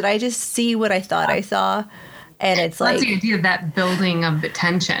 Like, did I just see what I thought I saw? And it's like... That's the idea of that building of the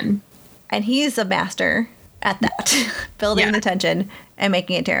tension. And he's a master at that, building the tension and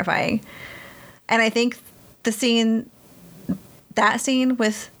making it terrifying. And I think that scene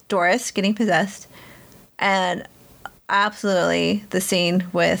with Doris getting possessed, and absolutely the scene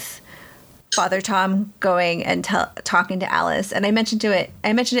with Father Tom going and talking to Alice. And I mentioned it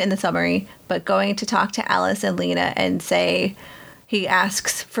in the summary, but going to talk to Alice and Lena and say, he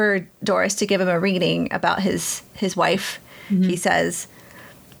asks for Doris to give him a reading about his wife. Mm-hmm. He says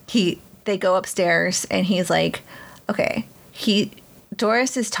they go upstairs and he's like, okay,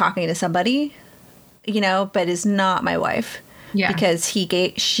 Doris is talking to somebody, you know, but is not my wife. Yeah. Because she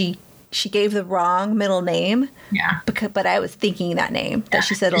gave the wrong middle name. Yeah. But I was thinking that name that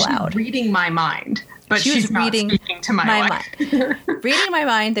she said aloud. She's reading my mind, but she's not speaking to my mind. Reading my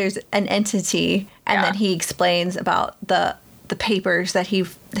mind, there's an entity, and then he explains about the papers that he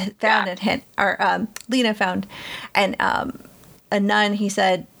found at him, or Lena found, and a nun, he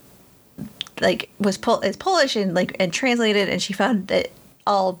said, like is Polish and translated, and she found it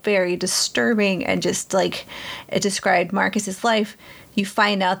all very disturbing, and just like it described Marcus's life. You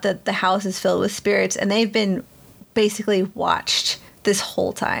find out that the house is filled with spirits, and they've been basically watched this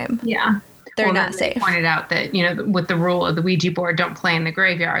whole time. Yeah. They're not safe. They pointed out that, you know, with the rule of the Ouija board, don't play in the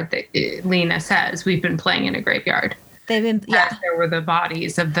graveyard, that Lena says, we've been playing in a graveyard. They've been, there were the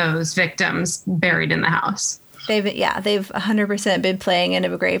bodies of those victims buried in the house. They've 100% been playing in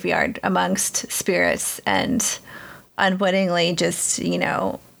a graveyard amongst spirits, and unwittingly just, you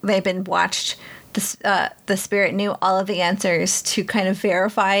know, they've been watched the spirit knew all of the answers to kind of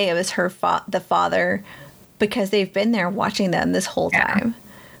verify it was the father, because they've been there watching them this whole time,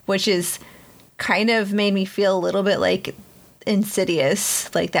 which is kind of made me feel a little bit like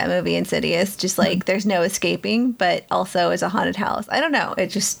Insidious, like that movie Insidious, just like there's no escaping, but also it's a haunted house. I don't know. It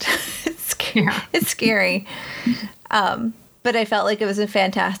just, it's scary. But I felt like it was a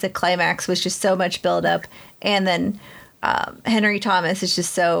fantastic climax, was just so much buildup. And then Henry Thomas is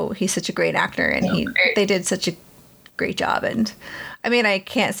just he's such a great actor, and they did such a great job. And I mean, I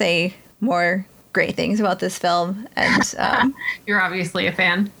can't say more great things about this film. And you're obviously a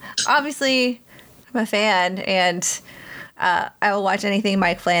fan. Obviously, I'm a fan, and I will watch anything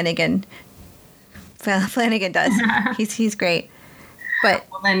Mike Flanagan does. He's great. But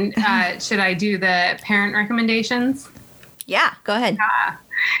well, then should I do the parent recommendations? Yeah, go ahead.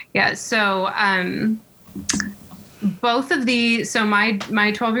 Yeah. So both of these. So my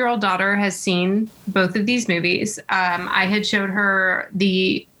 12-year-old daughter has seen both of these movies. I had showed her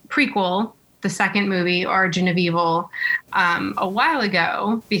the prequel, the second movie, Origin of Evil, a while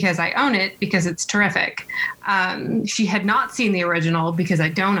ago, because I own it, because it's terrific. She had not seen the original because I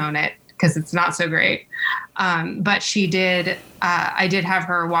don't own it, because it's not so great. But she did. I did have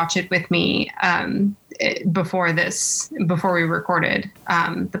her watch it with me before we recorded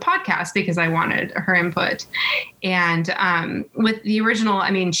the podcast, because I wanted her input. And with the original,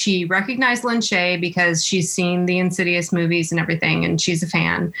 I mean, she recognized Lin Shaye because she's seen the Insidious movies and everything, and she's a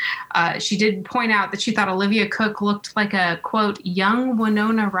fan. She did point out that she thought Olivia Cooke looked like a, quote, young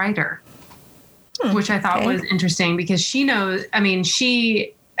Winona Ryder, which I thought was interesting, because she knows, I mean,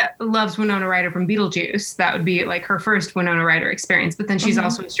 she loves Winona Ryder from Beetlejuice. That would be like her first Winona Ryder experience. But then she's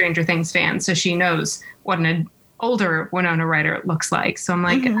also a Stranger Things fan, so she knows what an older Winona Ryder looks like. So I'm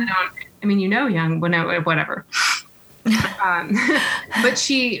like, young Winona, whatever. But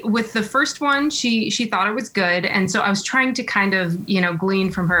she, with the first one, she thought it was good. And so I was trying to kind of,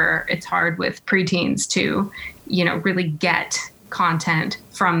 glean from her. It's hard with preteens to, really get content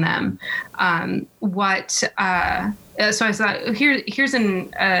from them. So I thought, here's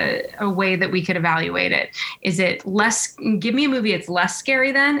a way that we could evaluate it. Is it less, give me a movie it's less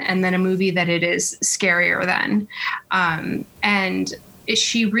scary than, and then a movie that it is scarier than. And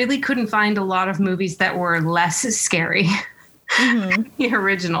she really couldn't find a lot of movies that were less scary. The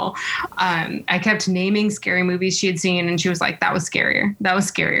original. I kept naming scary movies she had seen, and she was like, that was scarier. That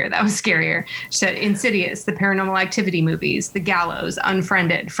was scarier. That was scarier. She said Insidious, the Paranormal Activity movies, The Gallows,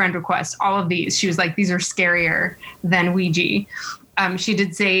 Unfriended, Friend Request, all of these. She was like, these are scarier than Ouija. She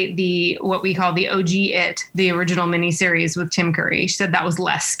did say what we call the OG It, the original miniseries with Tim Curry. She said that was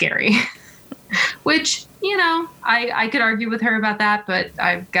less scary, which, I could argue with her about that, but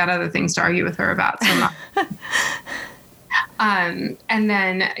I've got other things to argue with her about. So I'm not.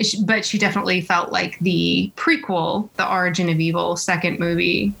 But she definitely felt like the prequel, The Origin of Evil, second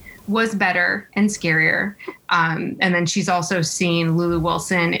movie, was better and scarier. And then she's also seen Lulu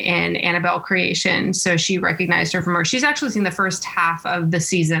Wilson in Annabelle Creation, so she recognized her from her. She's actually seen the first half of the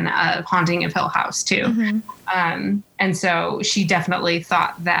season of Haunting of Hill House too. And so she definitely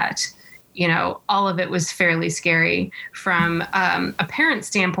thought that, all of it was fairly scary. From a parent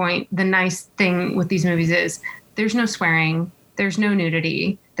standpoint, the nice thing with these movies is there's no swearing, there's no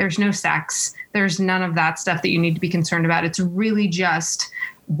nudity, there's no sex, there's none of that stuff that you need to be concerned about. It's really just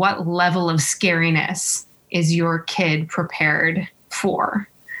what level of scariness is your kid prepared for.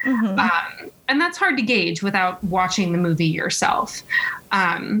 And that's hard to gauge without watching the movie yourself.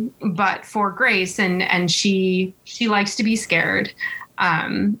 But for Grace, and she likes to be scared,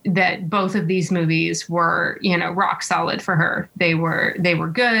 that both of these movies were, rock solid for her. They were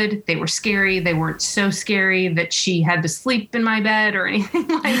good. They were scary. They weren't so scary that she had to sleep in my bed or anything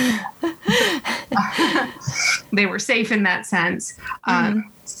like that. They were safe in that sense.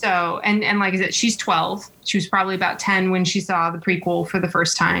 So, and like I said, she's 12. She was probably about 10 when she saw the prequel for the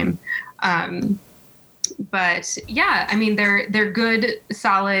first time. But yeah, I mean, they're good,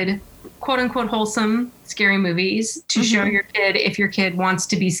 solid, quote unquote, wholesome, scary movies to show your kid if your kid wants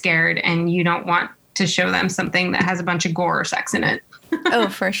to be scared and you don't want to show them something that has a bunch of gore or sex in it. Oh,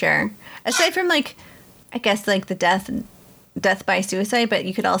 for sure. Aside from I guess the death by suicide, but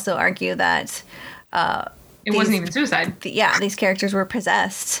you could also argue that it wasn't even suicide. These characters were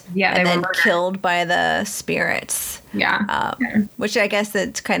possessed. Yeah, and then killed by the spirits. Yeah. Which I guess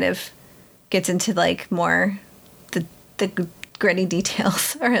that kind of gets into more the gritty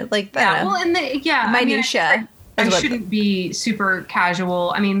details or minutia. I shouldn't be super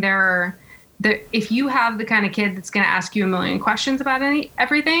casual. I mean, if you have the kind of kid that's going to ask you a million questions about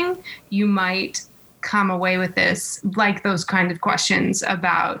everything, you might come away with this, like those kind of questions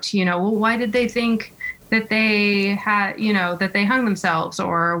about, well, why did they think that they had, that they hung themselves,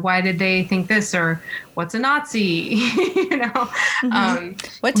 or why did they think this, or what's a Nazi,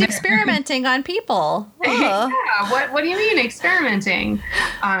 What's experimenting on people? Yeah, what do you mean experimenting?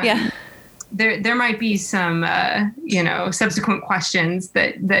 There might be some, subsequent questions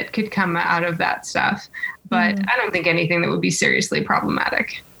that could come out of that stuff, but I don't think anything that would be seriously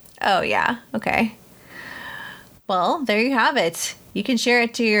problematic. Oh, yeah. Okay. Well, there you have it. You can share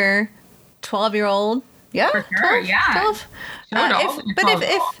it to your 12-year-old. Yeah. For sure, 12, yeah.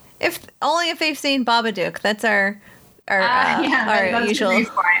 12. If only if they've seen Babadook. That's our that's usual. If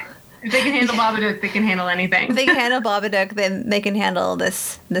they can handle Babadook, they can handle anything. If they can handle Babadook, then they can handle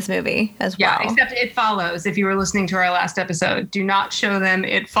this movie as well. Yeah, except It Follows. If you were listening to our last episode, do not show them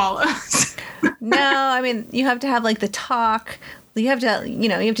It Follows. No, I mean, you have to have like the talk. You have to, you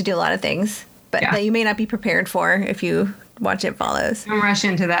have to do a lot of things, but that you may not be prepared for if you watch It Follows. Don't rush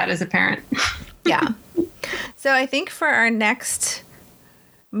into that as a parent. Yeah. So I think for our next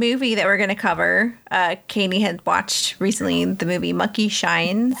movie that we're going to cover, Katie had watched recently the movie Monkey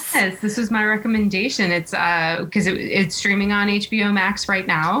Shines. Yes, this was my recommendation. It's because it's streaming on HBO Max right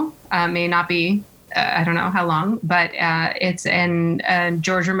now. May not be, I don't know how long, but it's a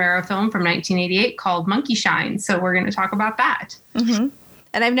George Romero film from 1988 called Monkey Shines. So we're going to talk about that. Mm-hmm.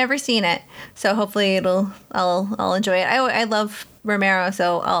 And I've never seen it, so hopefully I'll enjoy it. I love Romero,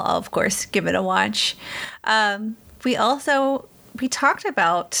 so I'll of course give it a watch. We talked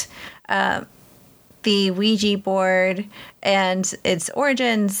about the Ouija board and its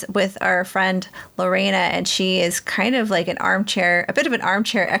origins with our friend Lorena, and she is kind of like a bit of an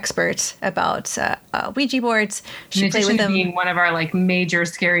armchair expert about Ouija boards. She played with them. Being one of our like major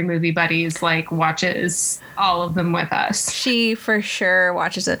scary movie buddies, like watches all of them with us. She for sure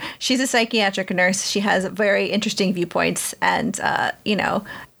watches it. She's a psychiatric nurse. She has very interesting viewpoints and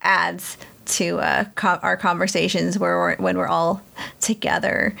adds to our conversations when we're all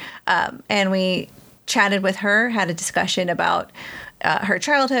together. And we chatted with her, had a discussion about her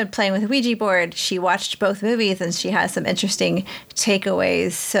childhood playing with a Ouija board. She watched both movies and she has some interesting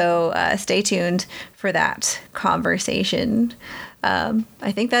takeaways. So stay tuned for that conversation.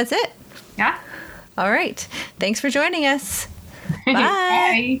 I think that's it. Yeah. All right. Thanks for joining us. Bye.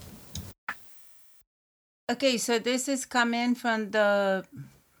 Bye. Okay, so this is coming from the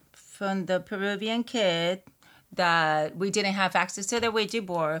Peruvian kid that we didn't have access to the Ouija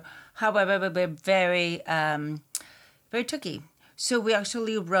board. However, we were very, very tricky. So we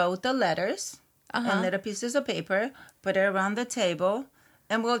actually wrote the letters on little pieces of paper, put it around the table,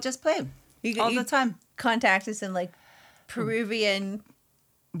 and we'll just play all the time. Contact us in like Peruvian.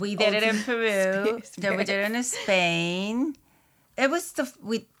 We did it in Peru. Then we did it in Spain. It was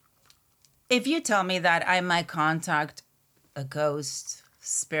if you tell me that I might contact a ghost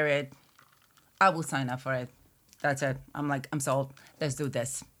spirit, I will sign up for it. That's it. I'm sold. Let's do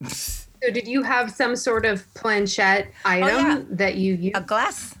this. So did you have some sort of planchette item that you used? A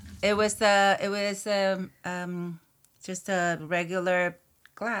glass. It was just a regular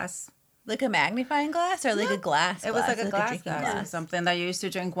glass. Like a magnifying glass or like a glass? It was like a glass glass. Something that you used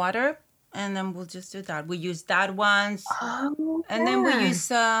to drink water. And then we'll just do that. We used that once. Oh, and then we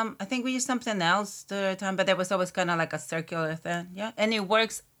used I think we used something else the time, but there was always kind of like a circular thing. Yeah. And it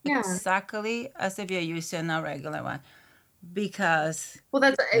works exactly as if you're using a regular one. Because... Well,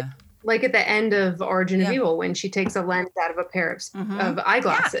 that's like at the end of Origin of Evil when she takes a lens out of a pair of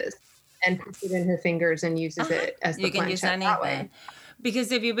eyeglasses and puts it in her fingers and uses it as the planchette use anything. That way.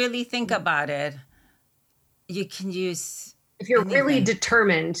 Because if you really think about it, you can use... If you're really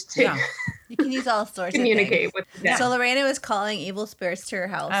determined to you can use all sorts communicate of things. With them. So Lorena was calling evil spirits to her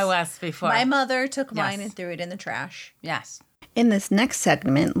house. I was before. My mother took mine and threw it in the trash. Yes. In this next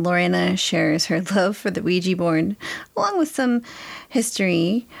segment, Lorena shares her love for the Ouija board, along with some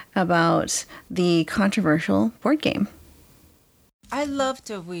history about the controversial board game. I love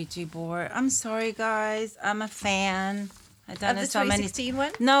the Ouija board. I'm sorry, guys. I'm a fan. I've done it so many. Of the 2016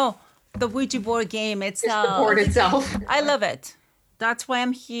 one? No. The Ouija board game itself. It's the board itself. I love it. That's why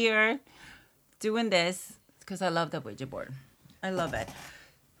I'm here doing this, because I love the Ouija board. I love it.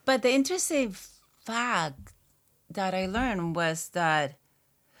 But the interesting fact that I learned was that,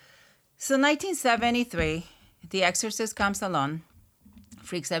 so 1973, The Exorcist comes along,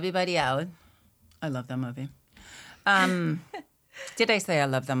 freaks everybody out. I love that movie. Did I say I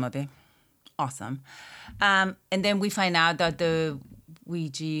love that movie? Awesome. And then we find out that the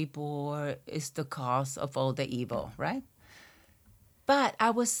Ouija board is the cause of all the evil, right? But I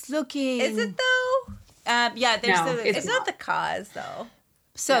was looking. Is it though? Yeah, it's not the cause though.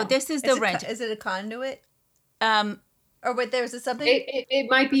 So No. this is the wrench. Is it a conduit? Um, Or wait, there was something. It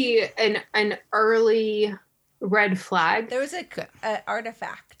might be an early red flag. There was a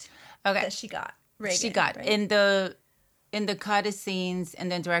artifact okay. that she got. Reagan, She got right? in the cut scenes,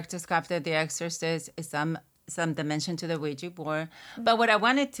 and then director's cut of The Exorcist is some dimension to the Ouija board. But what I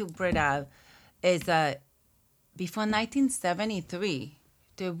wanted to bring up is that before 1973,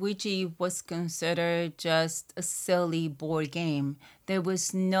 the Ouija was considered just a silly board game. There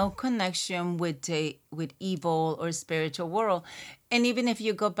was no connection with evil or spiritual world. And even if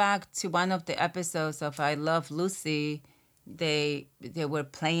you go back to one of the episodes of I Love Lucy, they were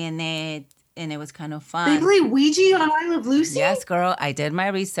playing it, and it was kind of fun. They play Ouija on I Love Lucy? Yes, girl, I did my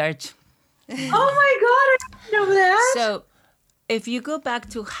research. Oh my God, I didn't know that. So if you go back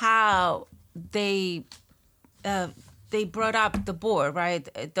to how they brought up the board, right?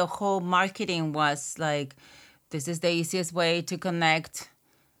 The whole marketing was like, this is the easiest way to connect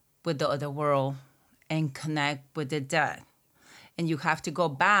with the other world and connect with the dead. And you have to go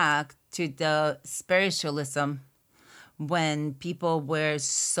back to the spiritualism when people were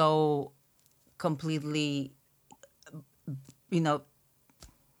so completely, God,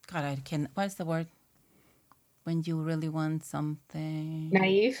 what's the word? When you really want something.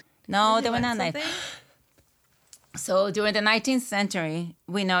 Naive? No, they were not naive. So during the 19th century,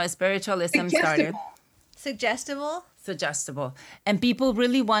 we know spiritualism started. Suggestible. And people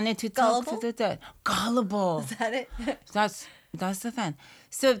really wanted to talk to the dead. Gullible. Is that it? That's the thing.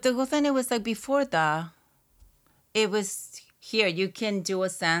 So the whole thing, it was like before that, it was here, you can do a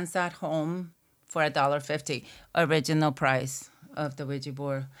seance at home for $1.50, original price of the Ouija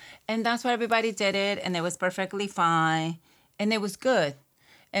board. And that's why everybody did it, and it was perfectly fine, and it was good.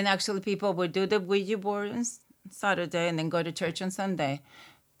 And actually people would do the Ouija board on Saturday and then go to church on Sunday.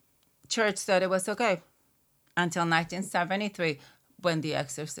 Church said it was okay until 1973 when The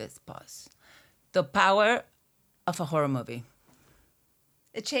Exorcist paused. The power of a horror movie.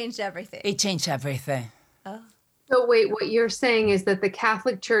 It changed everything. It changed everything. Oh. So wait, what you're saying is that the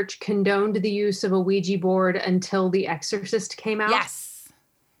Catholic Church condoned the use of a Ouija board until The Exorcist came out? Yes.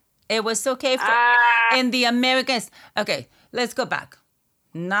 It was okay for in the Americans. Okay, let's go back.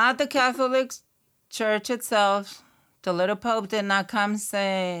 Not the Catholic Church itself. The little Pope did not come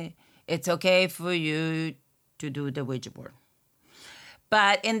say it's okay for you to do the Ouija board.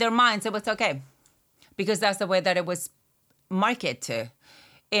 But in their minds, it was okay because that's the way that it was marketed to.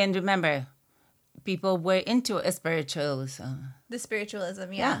 And remember, people were into a spiritualism. The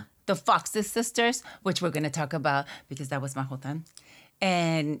spiritualism, yeah. The Foxes sisters, which we're going to talk about because that was my whole thing.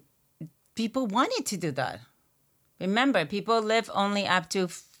 And people wanted to do that. Remember, people live only up to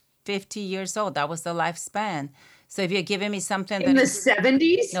 50 years old. That was the lifespan. So if you're giving me something in the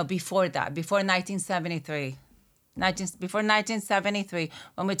 70s? No, before that, before 1973. Before 1973,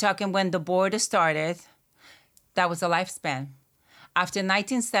 when we're talking when the board started, that was a lifespan. After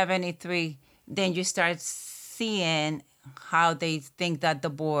 1973, then you start seeing how they think that the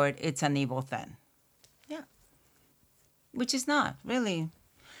board, it's an evil thing. Yeah. Which is not, really.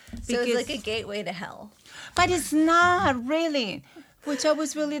 So it's like a gateway to hell. But it's not, really. Which I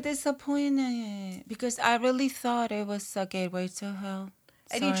was really disappointed because I really thought it was a gateway to hell.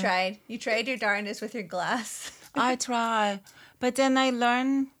 And you tried. You tried your darndest with your glass. I tried. But then I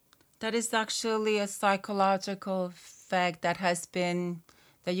learned that it's actually a psychological effect that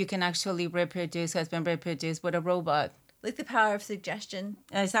you can actually has been reproduced with a robot. Like the power of suggestion.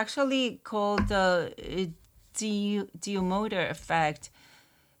 It's actually called the Deomotor effect.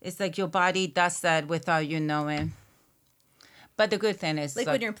 It's like your body does that without you knowing. But the good thing is... Like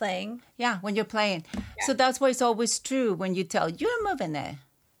when you're playing? Yeah, when you're playing. Yeah. So that's why it's always true when you tell, you're moving there.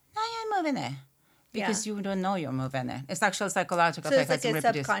 No, you're moving there. Because you don't know you're moving there. It's actually a psychological effect. So it's like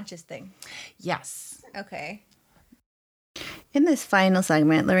a subconscious thing? Yes. Okay. In this final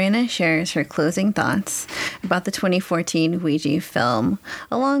segment, Lorena shares her closing thoughts about the 2014 Ouija film,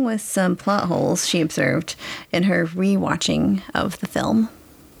 along with some plot holes she observed in her rewatching of the film.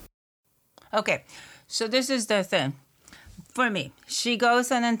 Okay, so this is the thing. For me, she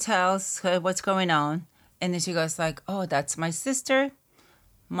goes in and tells her what's going on, and then she goes like, oh, that's my sister.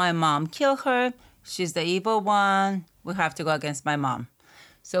 My mom killed her. She's the evil one. We have to go against my mom.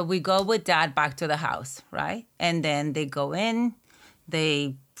 So we go with Dad back to the house, right? And then they go in,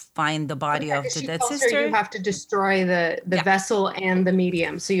 they find the body of the dead sister. You have to destroy the vessel and the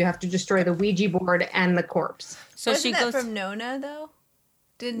medium. So you have to destroy the Ouija board and the corpse. So wasn't that from Nona, though?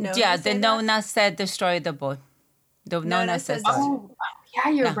 Didn't Nona say Nona that? said destroy the board. Nona says that. Oh,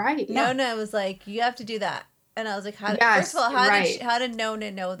 yeah, you're right. Yeah. Nona was like, you have to do that. And I was like, first of all, how did Nona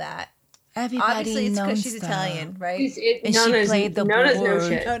know that? Everybody Obviously, it's knows because she's that. Italian, right? And she played the Nona's no board.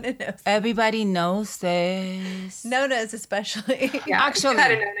 shit. Nona knows. Everybody knows this. Nona's especially. Yeah, Actually, I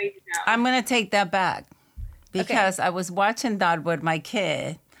don't know, you know. I'm going to take that back because I was watching that with my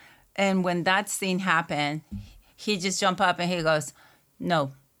kid. And when that scene happened, he just jumped up and he goes,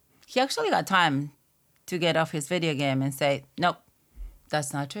 no. He actually got time to get off his video game and say, nope,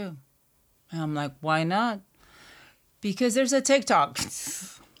 that's not true. And I'm like, why not? Because there's a TikTok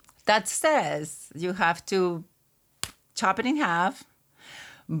that says you have to chop it in half,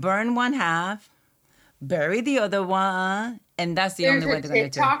 burn one half, bury the other one, and that's the only way they're going to do it. There's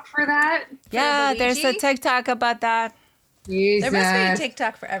a TikTok for that? Yeah, there's a Luigi? TikTok about that. Jesus. There must be a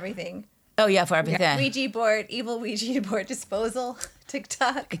TikTok for everything. Oh, yeah, for everything. Ouija board, evil Ouija board disposal,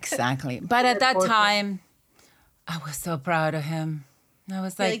 TikTok. Exactly. But at that time, I was so proud of him. I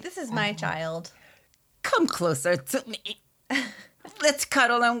was You're like, like, this is my child. come closer to me. Let's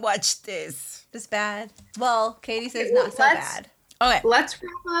cuddle and watch this. This bad? Well, Katie says Okay, well, not so let's- bad. Okay. Let's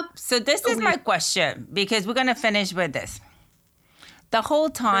wrap up. So this is my question because we're going to finish with this. The whole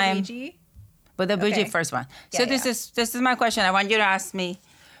time, Ouija? with the Ouija Okay. first one. So Yeah, this yeah. is my question. I want you to ask me,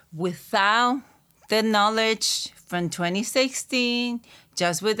 without the knowledge from 2016,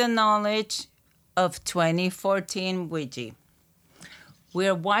 just with the knowledge of 2014 Ouija.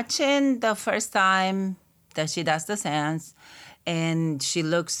 We're watching the first time that she does the seance, and she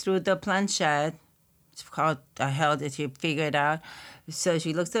looks through the planchette. How the hell did she figure it out? So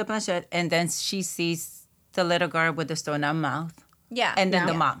she looks at the planchette, and then she sees the little girl with the stone out mouth, Yeah. and then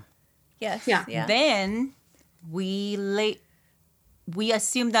yeah. the mom. Yes. Yeah. Yeah. Then we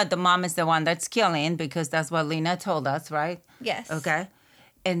assume that the mom is the one that's killing because that's what Lena told us, right? Yes. Okay.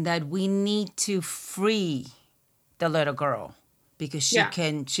 And that we need to free the little girl because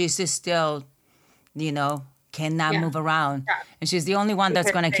she's still, cannot Yeah. move around. Yeah. And she's the only one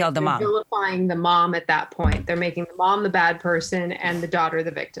that's going to kill the They're mom. vilifying the mom at that point. They're making the mom the bad person and the daughter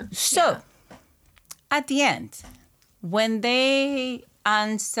the victim. So at the end, when they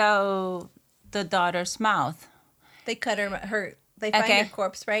unsew the daughter's mouth, They cut her they find Okay. her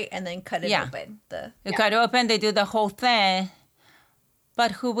corpse, right? And then cut it Yeah. open. they cut it open, they do the whole thing.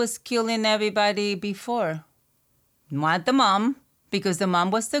 But who was killing everybody before? Not the mom, because the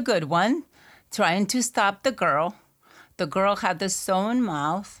mom was the good one, trying to stop the girl. The girl had the sewn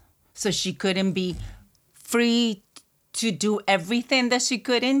mouth, so she couldn't be free to do everything that she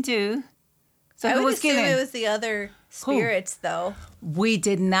couldn't do. So I who would was assume killing? it was the other spirits, though. We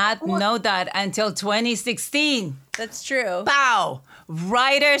did not know that until 2016. That's true. Pow!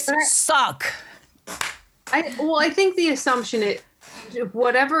 Writers suck. I think the assumption is, to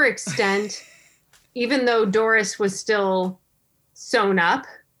whatever extent, even though Doris was still sewn up,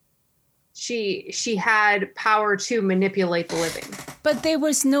 she had power to manipulate the living. But there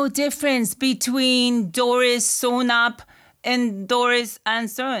was no difference between Doris sewn up and Doris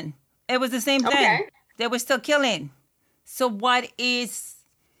unsewn. It was the same thing. Okay. They were still killing. So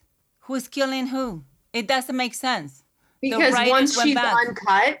who's killing who? It doesn't make sense. Because writers once went she's back.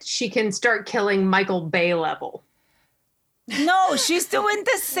 uncut, she can start killing Michael Bay level. No, she's doing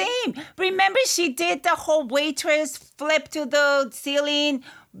the same. Remember, she did the whole waitress flip to the ceiling,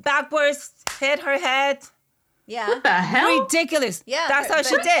 backwards, hit her head. Yeah. What the hell? Ridiculous. Yeah, That's how but-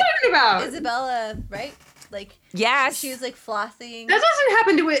 she What are did. you talking about? Isabella, right? Like, Yes. she was like flossing. That doesn't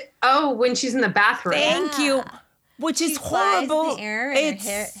happen to it. Oh, when she's in the bathroom. Thank you. Which is She flies in horrible. the air and It's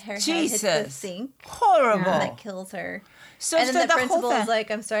her head hits the Jesus. sink. Horrible. And that kills her. So, And then the whole principal thing- is like,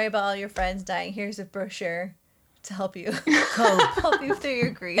 I'm sorry about all your friends dying. Here's a brochure to help you Cope. help you through your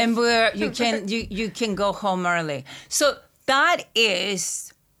grief. and you can go home early. So that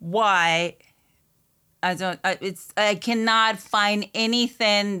is why I cannot find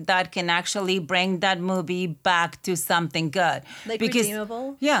anything that can actually bring that movie back to something good. Like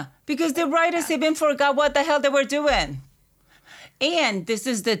redeemable? Yeah, because the writers even forgot what the hell they were doing. And this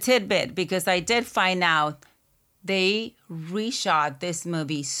is the tidbit, because I did find out they reshot this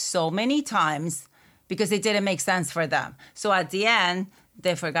movie so many times because it didn't make sense for them. So at the end,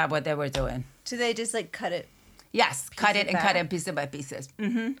 they forgot what they were doing. Do they just like cut it? Yes, cut it and cut it pieces by pieces.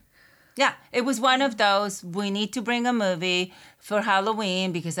 Yeah, it was one of those, we need to bring a movie for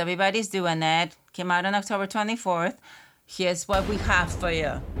Halloween because everybody's doing it. Came out on October 24th. Here's what we have for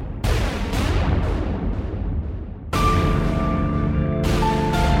you.